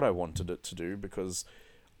know what I wanted it to do because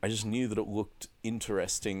I just knew that it looked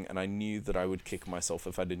interesting and I knew that I would kick myself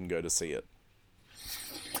if I didn't go to see it.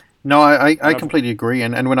 No, I completely agree.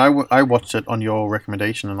 And when I watched it on your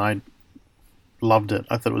recommendation and I loved it.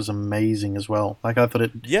 I thought it was amazing as well. Like I thought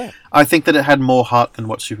it... Yeah. I think that it had more heart than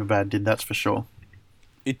what Superbad did, that's for sure.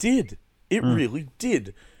 It did. It really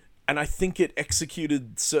did. And I think it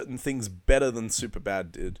executed certain things better than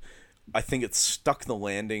Superbad did. I think it stuck the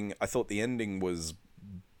landing. I thought the ending was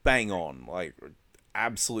bang on. Like,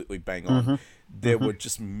 absolutely bang on. Mm-hmm. There were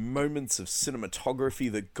just moments of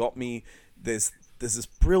cinematography that got me. There's this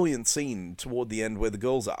brilliant scene toward the end where the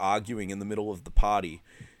girls are arguing in the middle of the party.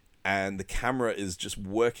 And the camera is just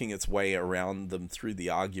working its way around them through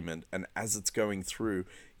the argument. And as it's going through,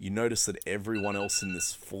 you notice that everyone else in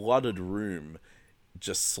this flooded room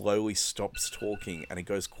just slowly stops talking. And it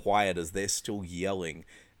goes quiet as they're still yelling.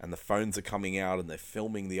 And the phones are coming out and they're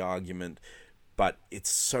filming the argument. But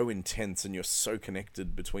it's so intense and you're so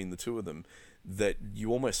connected between the two of them that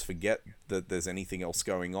you almost forget that there's anything else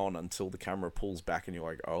going on until the camera pulls back and you're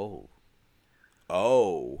like, oh.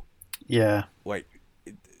 Yeah. Like...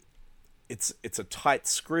 It's a tight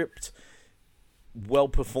script, well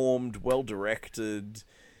performed, well directed.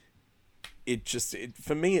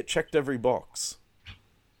 For me, it checked every box.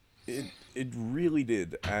 It really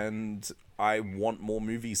did, and I want more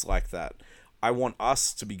movies like that. I want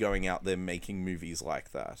us to be going out there making movies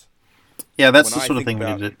like that. Yeah, that's the sort of thing we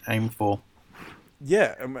need to aim for.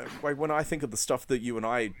 Yeah, like when I think of the stuff that you and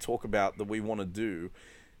I talk about that we want to do,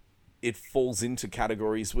 it falls into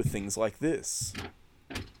categories with things like this.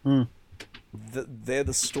 They're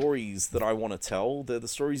the stories that I want to tell. They're the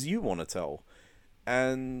stories you want to tell.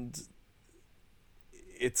 And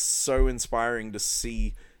it's so inspiring to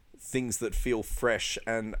see things that feel fresh.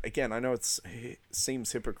 And again, I know it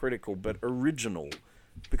seems hypocritical, but original.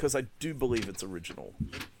 Because I do believe it's original.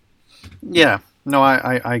 Yeah. No,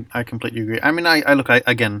 I completely agree. I mean,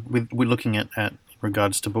 we're looking at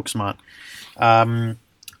regards to Booksmart.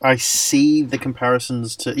 I see the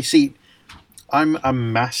comparisons to... You see... I'm a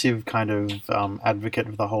massive kind of advocate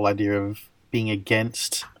of the whole idea of being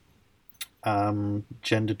against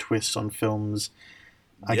gender twists on films.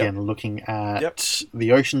 Again, looking at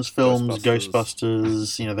the Ocean's films,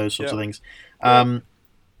 Ghostbusters, those sorts of things.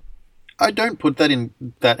 I don't put that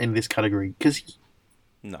in this category because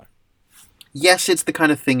no. Yes, it's the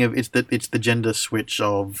kind of thing of it's the gender switch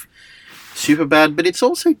of Superbad, but it's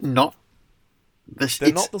also not.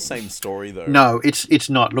 They're not the same story, though. No, it's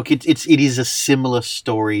not. Look, it is a similar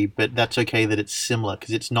story, but that's okay that it's similar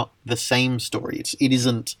because it's not the same story. It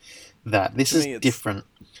isn't that. This is different.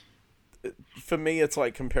 For me, it's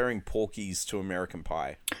like comparing Porky's to American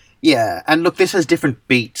Pie. Yeah, and look, this has different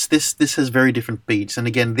beats. This has very different beats, and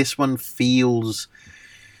again, this one feels.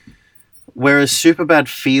 Whereas Superbad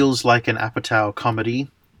feels like an Apatow comedy.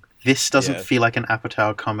 This doesn't feel like an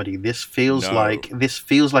Apatow comedy. This feels like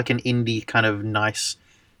an indie kind of nice,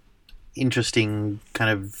 interesting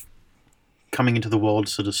kind of coming into the world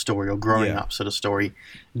sort of story or growing up sort of story,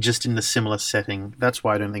 just in the similar setting. That's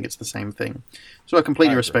why I don't think it's the same thing. So I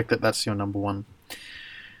completely respect that. That's your number one.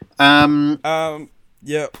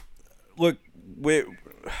 Yeah. Look, we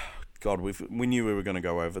knew we were going to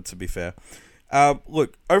go over. To be fair,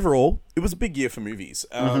 Look, overall, it was a big year for movies.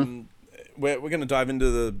 We're going to dive into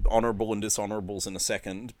the honourable and dishonourables in a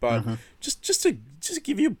second, but just to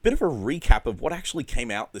give you a bit of a recap of what actually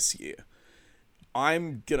came out this year.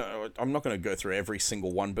 I'm not gonna go through every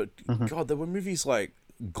single one, but God, there were movies like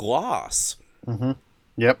Glass,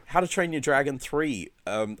 Yep, How to Train Your Dragon 3,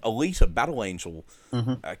 Alita, Battle Angel,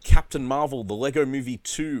 Captain Marvel, the Lego Movie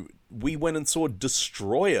 2. We went and saw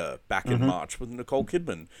Destroyer back in March with Nicole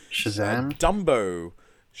Kidman. Shazam, Dumbo,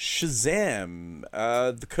 Shazam,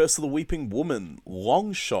 The Curse of the Weeping Woman,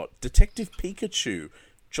 Long Shot, Detective Pikachu,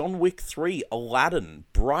 John Wick 3, Aladdin,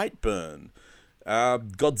 Brightburn,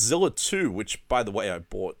 Godzilla 2, which, by the way, I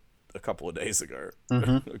bought a couple of days ago.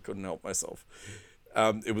 I couldn't help myself.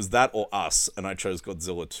 It was that or Us, and I chose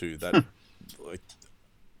Godzilla 2. That,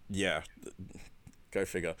 yeah, go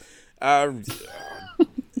figure. Men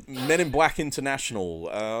in Black International,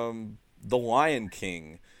 The Lion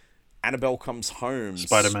King, Annabelle Comes Home,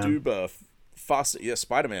 Spider-Man. Stuber,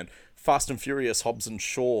 Spider-Man, Fast and Furious, Hobbs and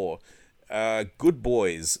Shaw, Good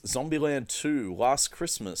Boys, Zombieland 2, Last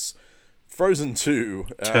Christmas, Frozen 2,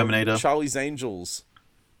 Terminator, Charlie's Angels,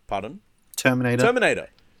 pardon? Terminator,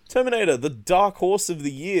 the dark horse of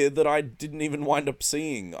the year that I didn't even wind up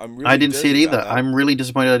seeing. I didn't see it either. I'm really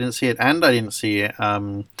disappointed I didn't see it, and I didn't see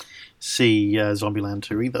Zombieland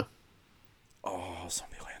 2 either. Oh,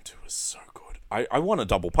 Zombieland 2 was so good. I won a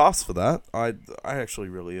double pass for that. I actually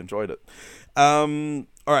really enjoyed it. All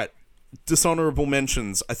right, dishonorable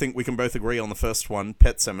mentions. I think we can both agree on the first one,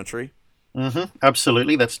 Pet Sematary.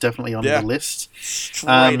 Absolutely, that's definitely on the list.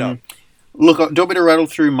 Straight up. Look, do you want me to rattle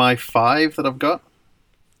through my 5 that I've got?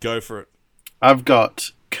 Go for it. I've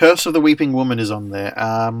got Curse of the Weeping Woman is on there.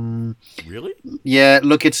 Really? Yeah,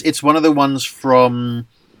 look, it's one of the ones from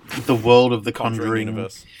the world of the Conjuring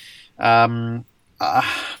universe. I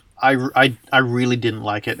really didn't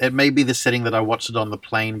like it. It may be the setting that I watched it on the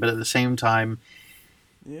plane, but at the same time,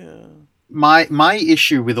 yeah. My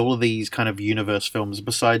issue with all of these kind of universe films,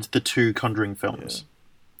 besides the 2 Conjuring films,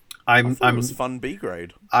 it was fun B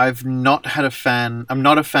grade. I'm not a fan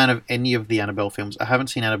of any of the Annabelle films. I haven't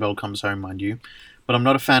seen Annabelle Comes Home, mind you, but I'm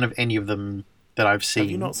not a fan of any of them that I've seen.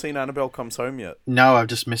 Have you not seen Annabelle Comes Home yet? No, I've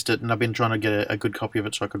just missed it, and I've been trying to get a good copy of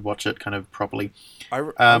it so I could watch it kind of properly. I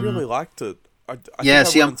really liked it. I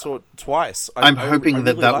saw it twice. I'm hoping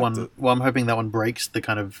that one. Well, I'm hoping that one breaks the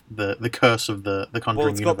kind of the curse of the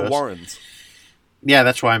Conjuring universe. Well, it's got the Warrens. Yeah,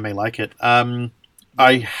 that's why I may like it. I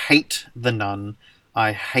hate The Nun.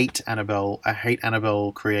 I hate Annabelle. I hate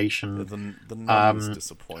Annabelle Creation. The Nun is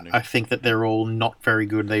disappointing. I think that they're all not very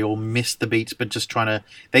good. They all miss the beats, but just trying to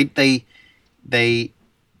they're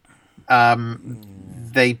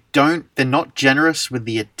not generous with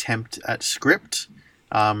the attempt at script.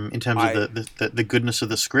 In terms of the goodness of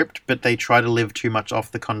the script, but they try to live too much off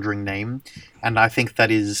the Conjuring name, and I think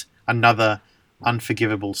that is another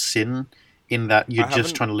unforgivable sin, in that you're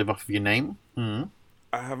just trying to live off of your name.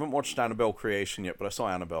 I haven't watched Annabelle Creation yet, but I saw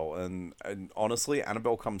Annabelle, and honestly,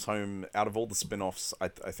 Annabelle Comes Home, out of all the spin-offs, I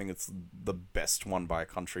think it's the best one by a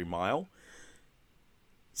country mile.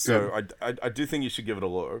 So I do think you should give it a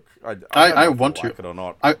look. I want to. Like it or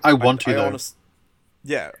not. I want to, though.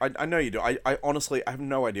 Yeah, I know you do. I honestly, I have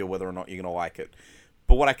no idea whether or not you're going to like it.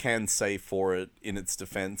 But what I can say for it, in its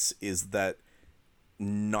defense, is that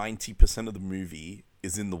 90% of the movie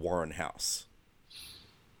is in the Warren house.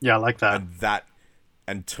 Yeah, I like that.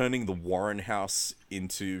 And turning the Warren house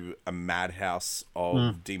into a madhouse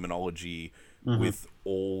of demonology with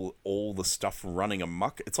all the stuff running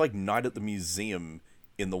amok. It's like Night at the Museum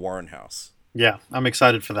in the Warren house. Yeah, I'm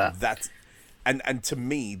excited for that. And to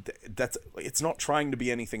me, it's not trying to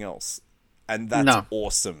be anything else, and that's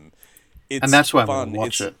awesome. And that's why I'm going to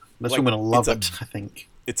watch it. That's why I'm going to love it, I think.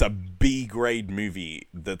 It's a B-grade movie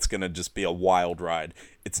that's going to just be a wild ride.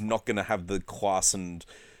 It's not going to have the class and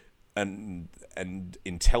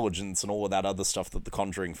intelligence and all of that other stuff that the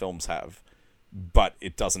Conjuring films have, but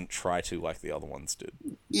it doesn't try to like the other ones did.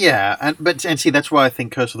 Yeah, and see, that's why I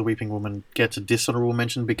think Curse of the Weeping Woman gets a dishonorable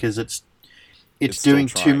mention, because it's doing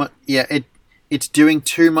too much. Yeah, it's doing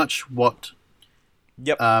too much what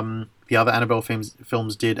the other Annabelle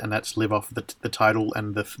films did, and that's live off the title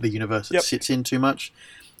and the universe it sits in too much.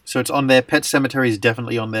 So it's on there. Pet Sematary is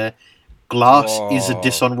definitely on there. Glass is a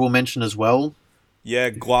dishonorable mention as well. Yeah,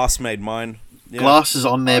 Glass made mine. Yeah. Glass is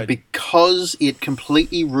on there because it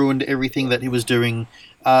completely ruined everything that he was doing.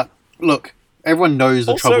 Look, everyone knows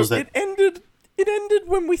the troubles that... It ended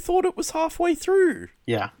when we thought it was halfway through.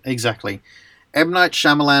 Yeah, exactly. M. Night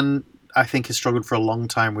Shyamalan, I think, has struggled for a long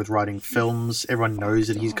time with writing films. Everyone knows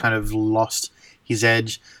that he's kind of lost his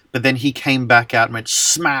edge. But then he came back out and went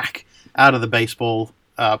smack out of the baseball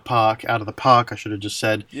park out of the park. I should have just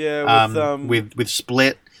said. Yeah, with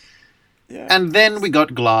Split. Yeah. And then we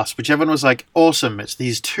got Glass, which everyone was like, awesome. It's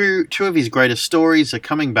these two of his greatest stories are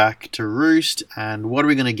coming back to roost, and what are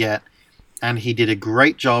we going to get? And he did a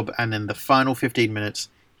great job, and in the final 15 minutes,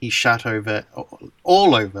 he shat over,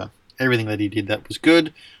 all over, everything that he did that was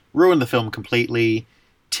good, ruined the film completely,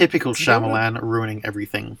 typical Shyamalan, ruining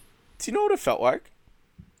everything. Do you know what it felt like?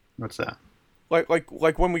 What's that?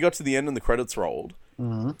 Like when we got to the end and the credits rolled,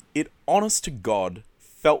 it, honest to God,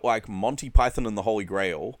 felt like Monty Python and the Holy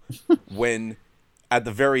Grail when, at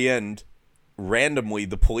the very end, randomly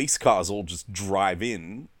the police cars all just drive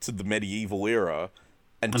in to the medieval era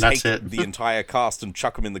and take the entire cast and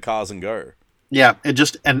chuck them in the cars and go. Yeah, it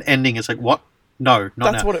just, an ending is like, what? No, not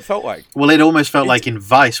now. That's what it felt like. Well, it almost felt like in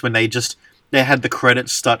Vice when they had the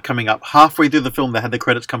credits start coming up. Halfway through the film, they had the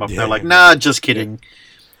credits come up. They're like, nah, just kidding. Yeah.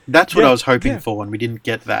 That's what I was hoping for, and we didn't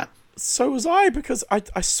get that. So was I, because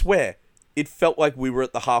I swear, it felt like we were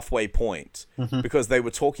at the halfway point, because they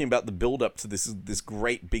were talking about the build-up to this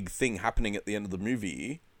great big thing happening at the end of the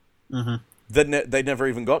movie that they never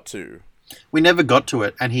even got to. We never got to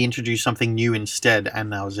it, and he introduced something new instead,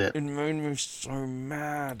 and that was it. It made me so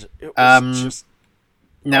mad. It was just...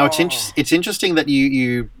 Now, it's interesting that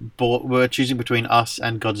you were choosing between us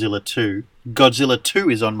and Godzilla 2. Godzilla 2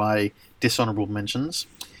 is on my dishonorable mentions.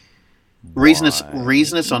 Reason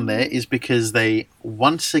it's on there is because they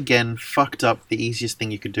once again fucked up the easiest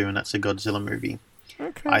thing you could do, and that's a Godzilla movie.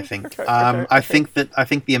 Okay. I think. I think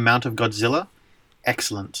the amount of Godzilla,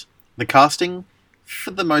 excellent. The casting,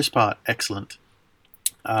 for the most part, excellent.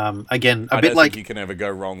 Again, I don't think you can ever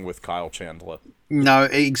go wrong with Kyle Chandler. No,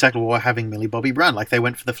 exactly. Or having Millie Bobby Brown, like they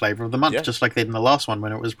went for the flavor of the month, just like they did in the last one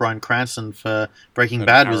when it was Bryan Cranston for Breaking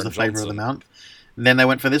Bad was the flavor of the month. And then they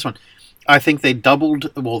went for this one. I think they more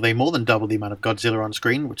than doubled the amount of Godzilla on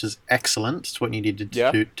screen, which is excellent. It's what you needed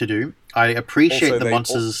to do. I appreciate the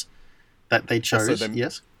monsters that they chose.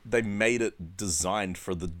 Yes, they made it designed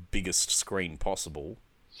for the biggest screen possible.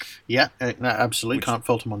 Yeah, no, absolutely. Can't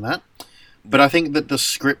fault them on that. But I think that the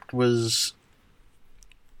script was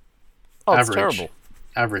average. It's terrible.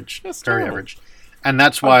 Average. It's very terrible. average. And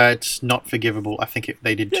that's why it's not forgivable. I think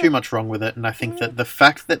they did too much wrong with it, and I think that the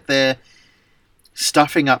fact that they're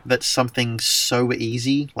stuffing up that's something so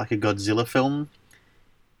easy, like a Godzilla film,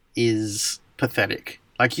 is pathetic.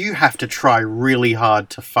 Like, you have to try really hard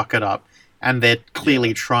to fuck it up, and they're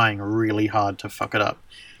clearly trying really hard to fuck it up.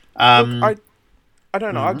 Look, I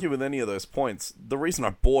don't argue with any of those points. The reason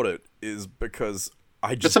I bought it is because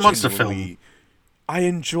it's a monster film. I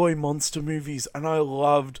enjoy monster movies, and I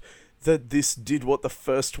loved that this did what the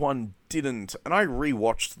first one didn't. And I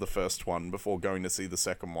rewatched the first one before going to see the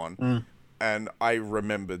second one. And I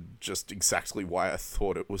remembered just exactly why I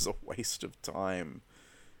thought it was a waste of time.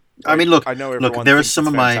 I mean, look, I know everyone there are thinks some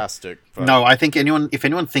it's of my... fantastic, but... No, I think if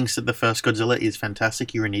anyone thinks that the first Godzilla is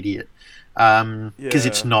fantastic, you're an idiot. Because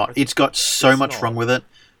it's not. It's got so much wrong with it.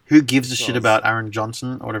 Who gives a shit about Aaron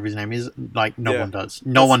Johnson, or whatever his name is? Like, no one does.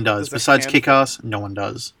 No one does. Besides Kick-Ass, no one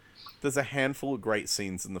does. There's a handful of great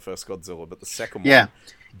scenes in the first Godzilla, but the second one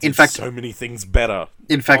in fact, so many things better.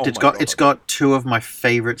 In fact, it's got two of my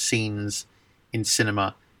favorite scenes in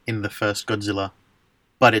cinema in the first Godzilla.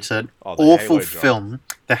 But it's an awful film.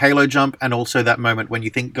 The Halo jump, and also that moment when you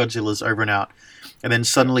think Godzilla's over and out. And then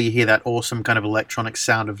suddenly you hear that awesome kind of electronic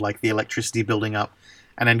sound of like the electricity building up.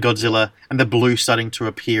 And then Godzilla, and the blue starting to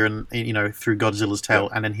appear and through Godzilla's tail,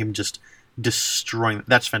 and then him just destroying.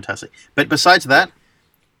 That's fantastic. But besides that,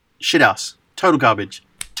 shit house. Total garbage.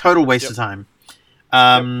 Total waste of time.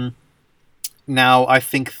 Now, I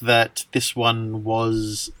think that this one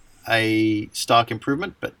was a stark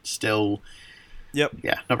improvement, but still... Yeah,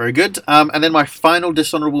 not very good. And then my final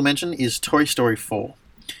dishonorable mention is Toy Story 4.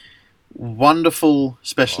 Wonderful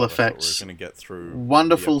special effects. We're going to get through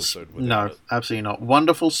wonderful. No, absolutely not.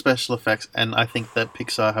 Wonderful special effects, and I think that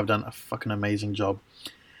Pixar have done a fucking amazing job.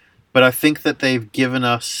 But I think that they've given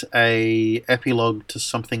us a epilogue to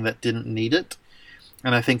something that didn't need it,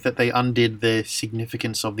 and I think that they undid the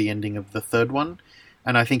significance of the ending of the third one.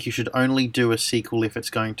 And I think you should only do a sequel if it's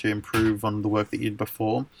going to improve on the work that you did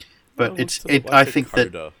before. But I think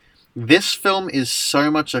that this film is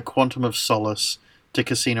so much a quantum of solace to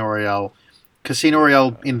Casino Royale. Casino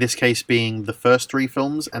Royale, in this case, being the first three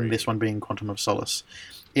films, and this one being Quantum of Solace.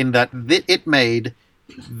 In that it made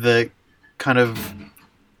the kind of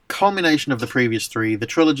culmination of the previous three, the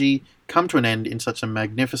trilogy, come to an end in such a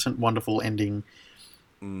magnificent, wonderful ending.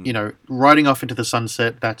 Riding off into the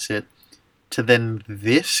sunset, that's it. To then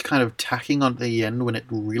this kind of tacking on at the end when it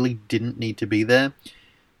really didn't need to be there.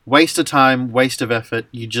 Waste of time, waste of effort.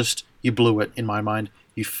 You blew it, in my mind.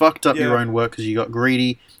 You fucked up your own work because you got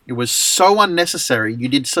greedy. It was so unnecessary. You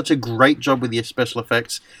did such a great job with your special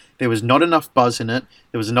effects. There was not enough buzz in it.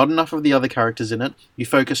 There was not enough of the other characters in it. You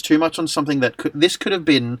focused too much on something that this could have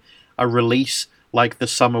been a release like the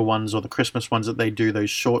summer ones or the Christmas ones that they do, those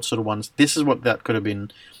short sort of ones. This is what that could have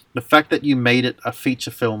been. The fact that you made it a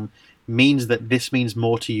feature film means that this means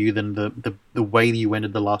more to you than the way you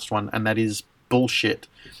ended the last one, and that is bullshit.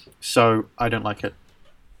 So I don't like it.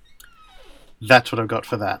 That's what I've got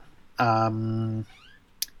for that.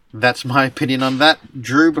 That's my opinion on that.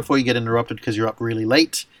 Drew, before you get interrupted because you're up really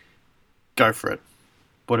late, go for it.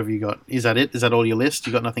 What have you got? Is that it? Is that all your list?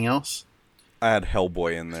 You got nothing else? I had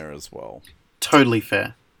Hellboy in there as well. Totally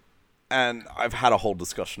fair. And I've had a whole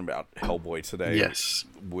discussion about Hellboy today. Yes.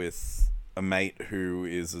 With a mate who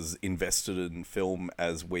is as invested in film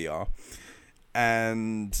as we are.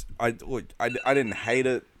 And I didn't hate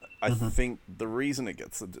it. I think the reason it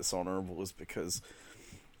gets the dishonorable is because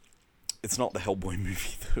it's not the Hellboy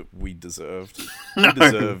movie that we deserved.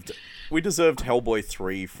 No. We deserved Hellboy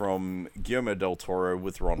 3 from Guillermo del Toro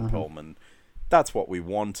with Ron Perlman. That's what we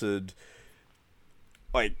wanted.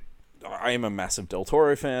 Like, I am a massive Del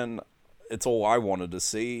Toro fan. It's all I wanted to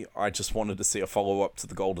see. I just wanted to see a follow-up to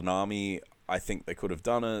The Golden Army. I think they could have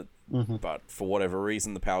done it, but for whatever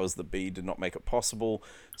reason, the powers that be did not make it possible.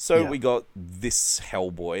 So we got this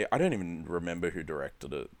Hellboy. I don't even remember who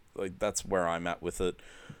directed it. Like, that's where I'm at with it.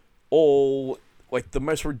 The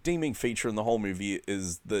most redeeming feature in the whole movie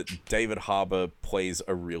is that David Harbour plays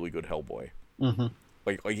a really good Hellboy.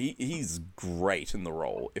 He's great in the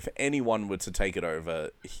role. If anyone were to take it over,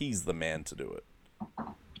 he's the man to do it.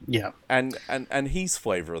 Yeah. And he's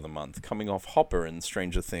flavor of the month, coming off Hopper in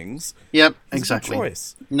Stranger Things. Yep, he's exactly. A good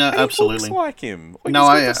choice. No, and absolutely. He looks like him. Like, no,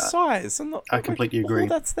 he's got the size and I completely agree. All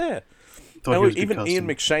that's there. Even Ian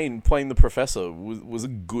McShane playing the Professor was a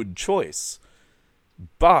good choice.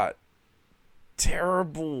 But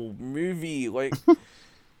terrible movie. Like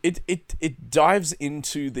it dives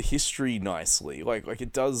into the history nicely. Like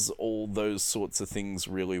it does all those sorts of things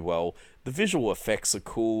really well. The visual effects are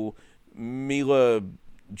cool. Mila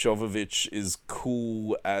Jovovich is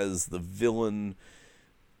cool as the villain.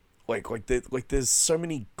 There's so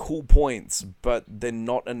many cool points, but they're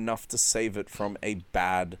not enough to save it from a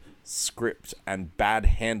bad script and bad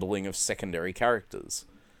handling of secondary characters.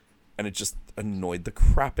 And it just annoyed the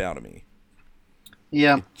crap out of me.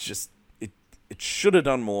 Yeah. It should have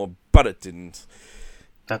done more, but it didn't.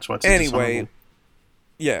 That's what's anyway.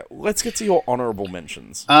 Yeah, let's get to your honourable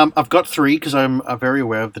mentions. I've got 3 because I'm very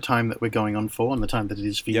aware of the time that we're going on for and the time that it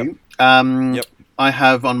is for you. I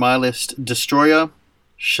have on my list Destroyer,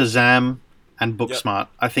 Shazam, and Booksmart.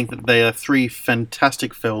 I think that they are 3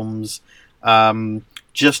 fantastic films.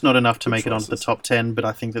 Just not enough to make it onto the top 10, but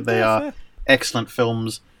I think that they are excellent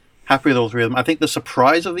films. Happy with all 3 of them. I think the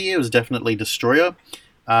surprise of the year was definitely Destroyer.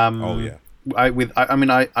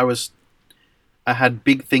 I had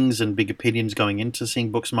big things and big opinions going into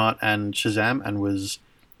seeing Booksmart and Shazam, and was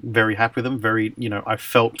very happy with them. I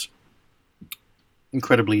felt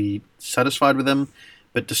incredibly satisfied with them.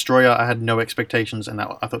 But Destroyer, I had no expectations, and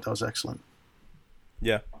I thought that was excellent.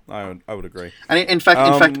 Yeah, I would agree. And in fact,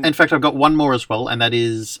 I've got one more as well, and that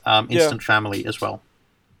is Instant Family as well.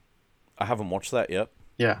 I haven't watched that yet.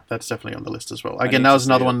 Yeah, that's definitely on the list as well. Again, that was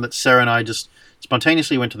another one that Sarah and I just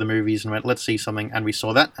spontaneously went to the movies and went, let's see something, and we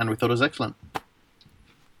saw that, and we thought it was excellent.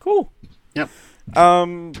 Cool. Yep. All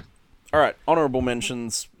right, honorable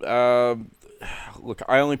mentions. Look,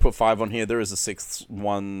 I only put 5 on here. There is a 6th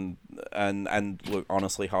one, and look,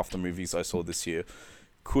 honestly, half the movies I saw this year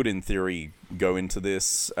could, in theory, go into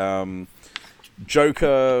this.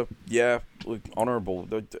 Joker, yeah, look, honorable.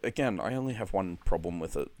 Again, I only have one problem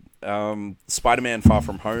with it. Spider-Man Far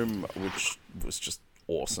From Home, which was just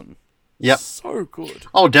awesome. Yep. So good.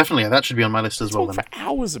 Oh, definitely. That should be on my list as well. Talk for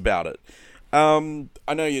hours about it.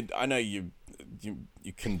 I know you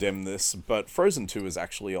condemn this, but Frozen 2 is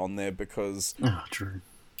actually on there because... Oh, true.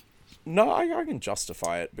 No, I can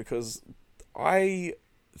justify it because I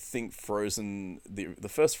think Frozen, the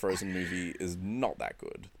first Frozen movie, is not that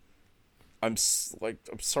good. I'm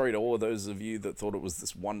sorry to all of those of you that thought it was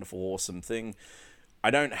this wonderful, awesome thing. I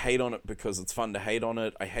don't hate on it because it's fun to hate on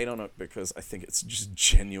it. I hate on it because I think it's just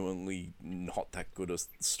genuinely not that good a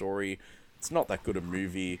story. It's not that good a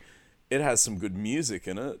movie. It has some good music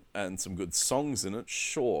in it and some good songs in it,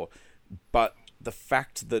 sure. But the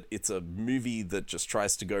fact that it's a movie that just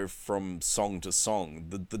tries to go from song to song,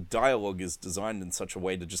 the dialogue is designed in such a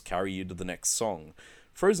way to just carry you to the next song.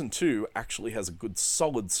 Frozen 2 actually has a good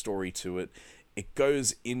solid story to it. It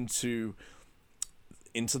goes into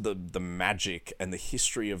the magic and the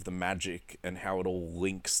history of the magic and how it all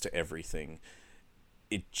links to everything.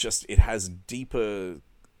 it has deeper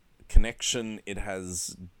connection, it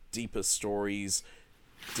has deeper stories,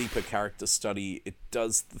 deeper character study. It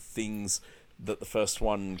does the things that the first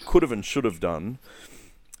one could have and should have done,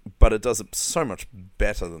 but it does it so much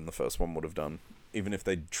better than the first one would have done, even if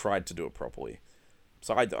they tried to do it properly.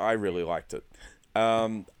 So I really liked it.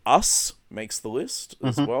 Us makes the list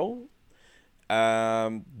as well.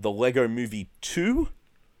 The Lego Movie 2,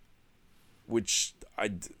 which I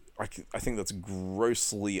think that's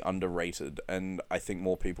grossly underrated, and I think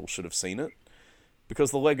more people should have seen it.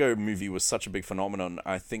 Because the Lego Movie was such a big phenomenon,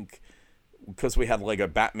 I think, because we had Lego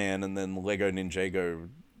Batman and then Lego Ninjago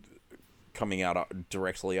coming out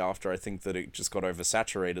directly after, I think that it just got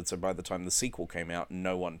oversaturated, so by the time the sequel came out,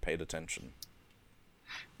 no one paid attention.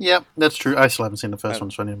 Yep, that's true. I still haven't seen the first one,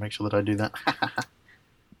 so I need to make sure that I do that.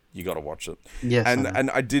 You gotta watch it. Yes. And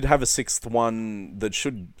I did have a sixth one that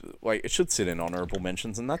should sit in honorable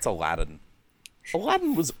mentions, and that's Aladdin.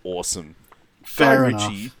 Aladdin was awesome. Fair Guy enough.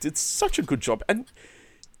 Ritchie did such a good job, and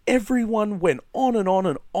everyone went on and on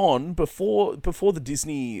and on before the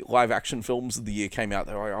Disney live-action films of the year came out.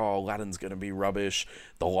 They were like, oh, Aladdin's going to be rubbish.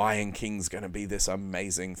 The Lion King's going to be this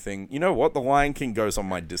amazing thing. You know what? The Lion King goes on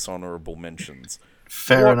my dishonorable mentions.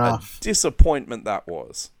 Fair enough. What a disappointment that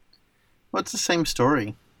was. Well, it's the same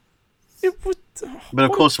story. It was, but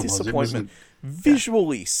of course it was. Disappointment.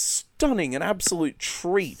 Visually stunning, an absolute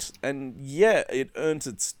treat. And yeah, it earned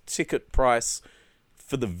its ticket price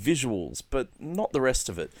for the visuals, but not the rest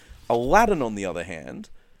of it. Aladdin, on the other hand,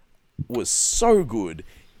 was so good.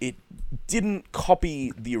 It didn't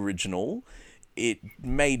copy the original. It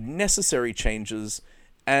made necessary changes,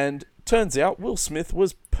 and turns out Will Smith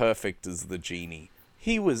was perfect as the genie.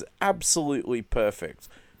 He was absolutely perfect.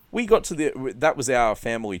 We got to that was our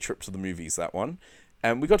family trip to the movies, that one,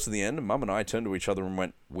 and we got to the end, and Mum and I turned to each other and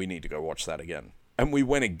went, we need to go watch that again. And we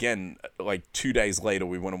went again, like 2 days later,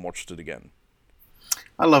 we went and watched it again.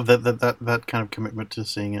 I love that kind of commitment to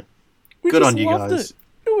seeing it. Good on you guys.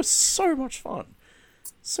 It was so much fun.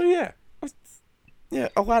 So yeah,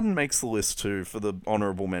 Aladdin makes the list too for the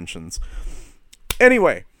honorable mentions.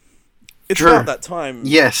 Anyway, it's Drew, about that time.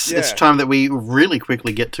 Yes, it's time that we really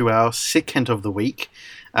quickly get to our sick Kent of the week.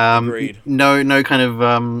 Agreed. No kind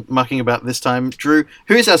of mucking about this time. Drew,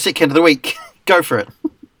 who is our sick Kent of the week? Go for it.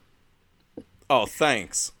 Oh,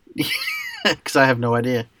 thanks. Because I have no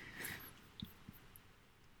idea.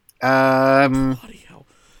 Bloody hell.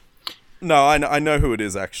 No, I know who it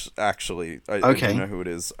is, actually. I do know who it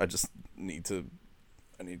is. I just need to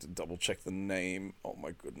double check the name. Oh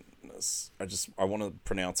my goodness. I want to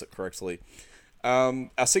pronounce it correctly. Our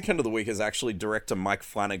sick end of the week is actually director Mike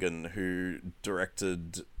Flanagan, who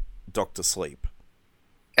directed Dr. Sleep.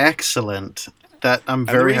 Excellent. I'm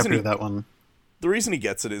very happy with that one. The reason he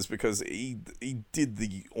gets it is because he did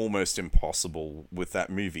the almost impossible with that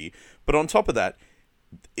movie. But on top of that,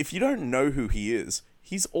 if you don't know who he is,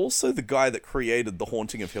 he's also the guy that created The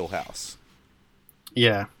Haunting of Hill House.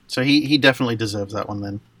 Yeah, so he definitely deserves that one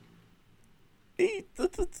then.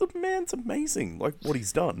 The man's amazing, like what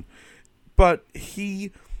he's done. But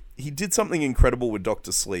he did something incredible with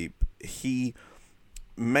Dr. Sleep. He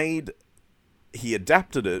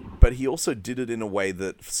adapted it, but he also did it in a way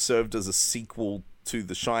that served as a sequel to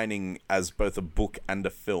The Shining as both a book and a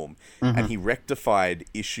film. Mm-hmm. And he rectified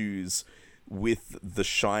issues with The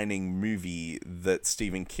Shining movie that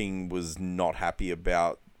Stephen King was not happy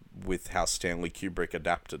about with how Stanley Kubrick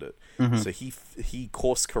adapted it. Mm-hmm. So he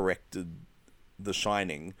course corrected The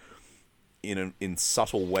Shining in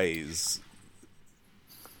subtle ways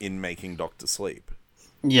in making Dr. Sleep.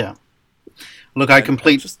 Yeah. Look, I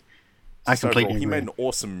completely agree. He made an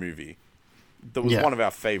awesome movie. That was one of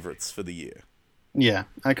our favorites for the year. Yeah,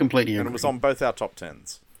 I completely agree. And it was on both our top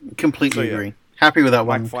 10s. Completely agree. Happy with that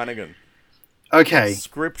one. Mike Flanagan. Okay.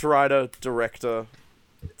 Script writer, director,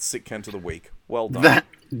 sick Kent of the week. Well done.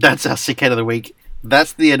 That's our sick Kent of the week.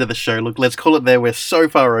 That's the end of the show. Look, let's call it there. We're so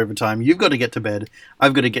far over time. You've got to get to bed.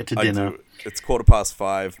 I've got to get to dinner. I do. It's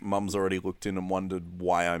 5:15. Mum's already looked in and wondered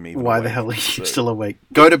why I'm even Why awake. the hell are you still awake?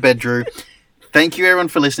 Go to bed, Drew. Thank you, everyone,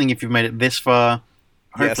 for listening. If you've made it this far,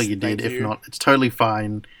 hopefully you did. If not, it's totally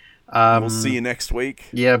fine. We'll see you next week.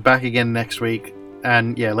 Yeah, back again next week.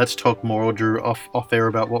 And yeah, let's talk more, Drew, off air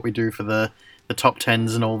about what we do for the top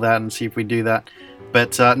 10s and all that, and see if we do that.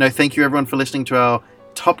 But no, thank you, everyone, for listening to our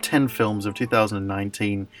top 10 films of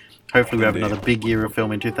 2019. Hopefully we have another big year of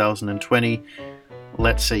film in 2020.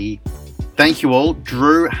 Let's see. Thank you all.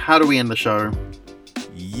 Drew, how do we end the show?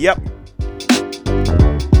 Yep.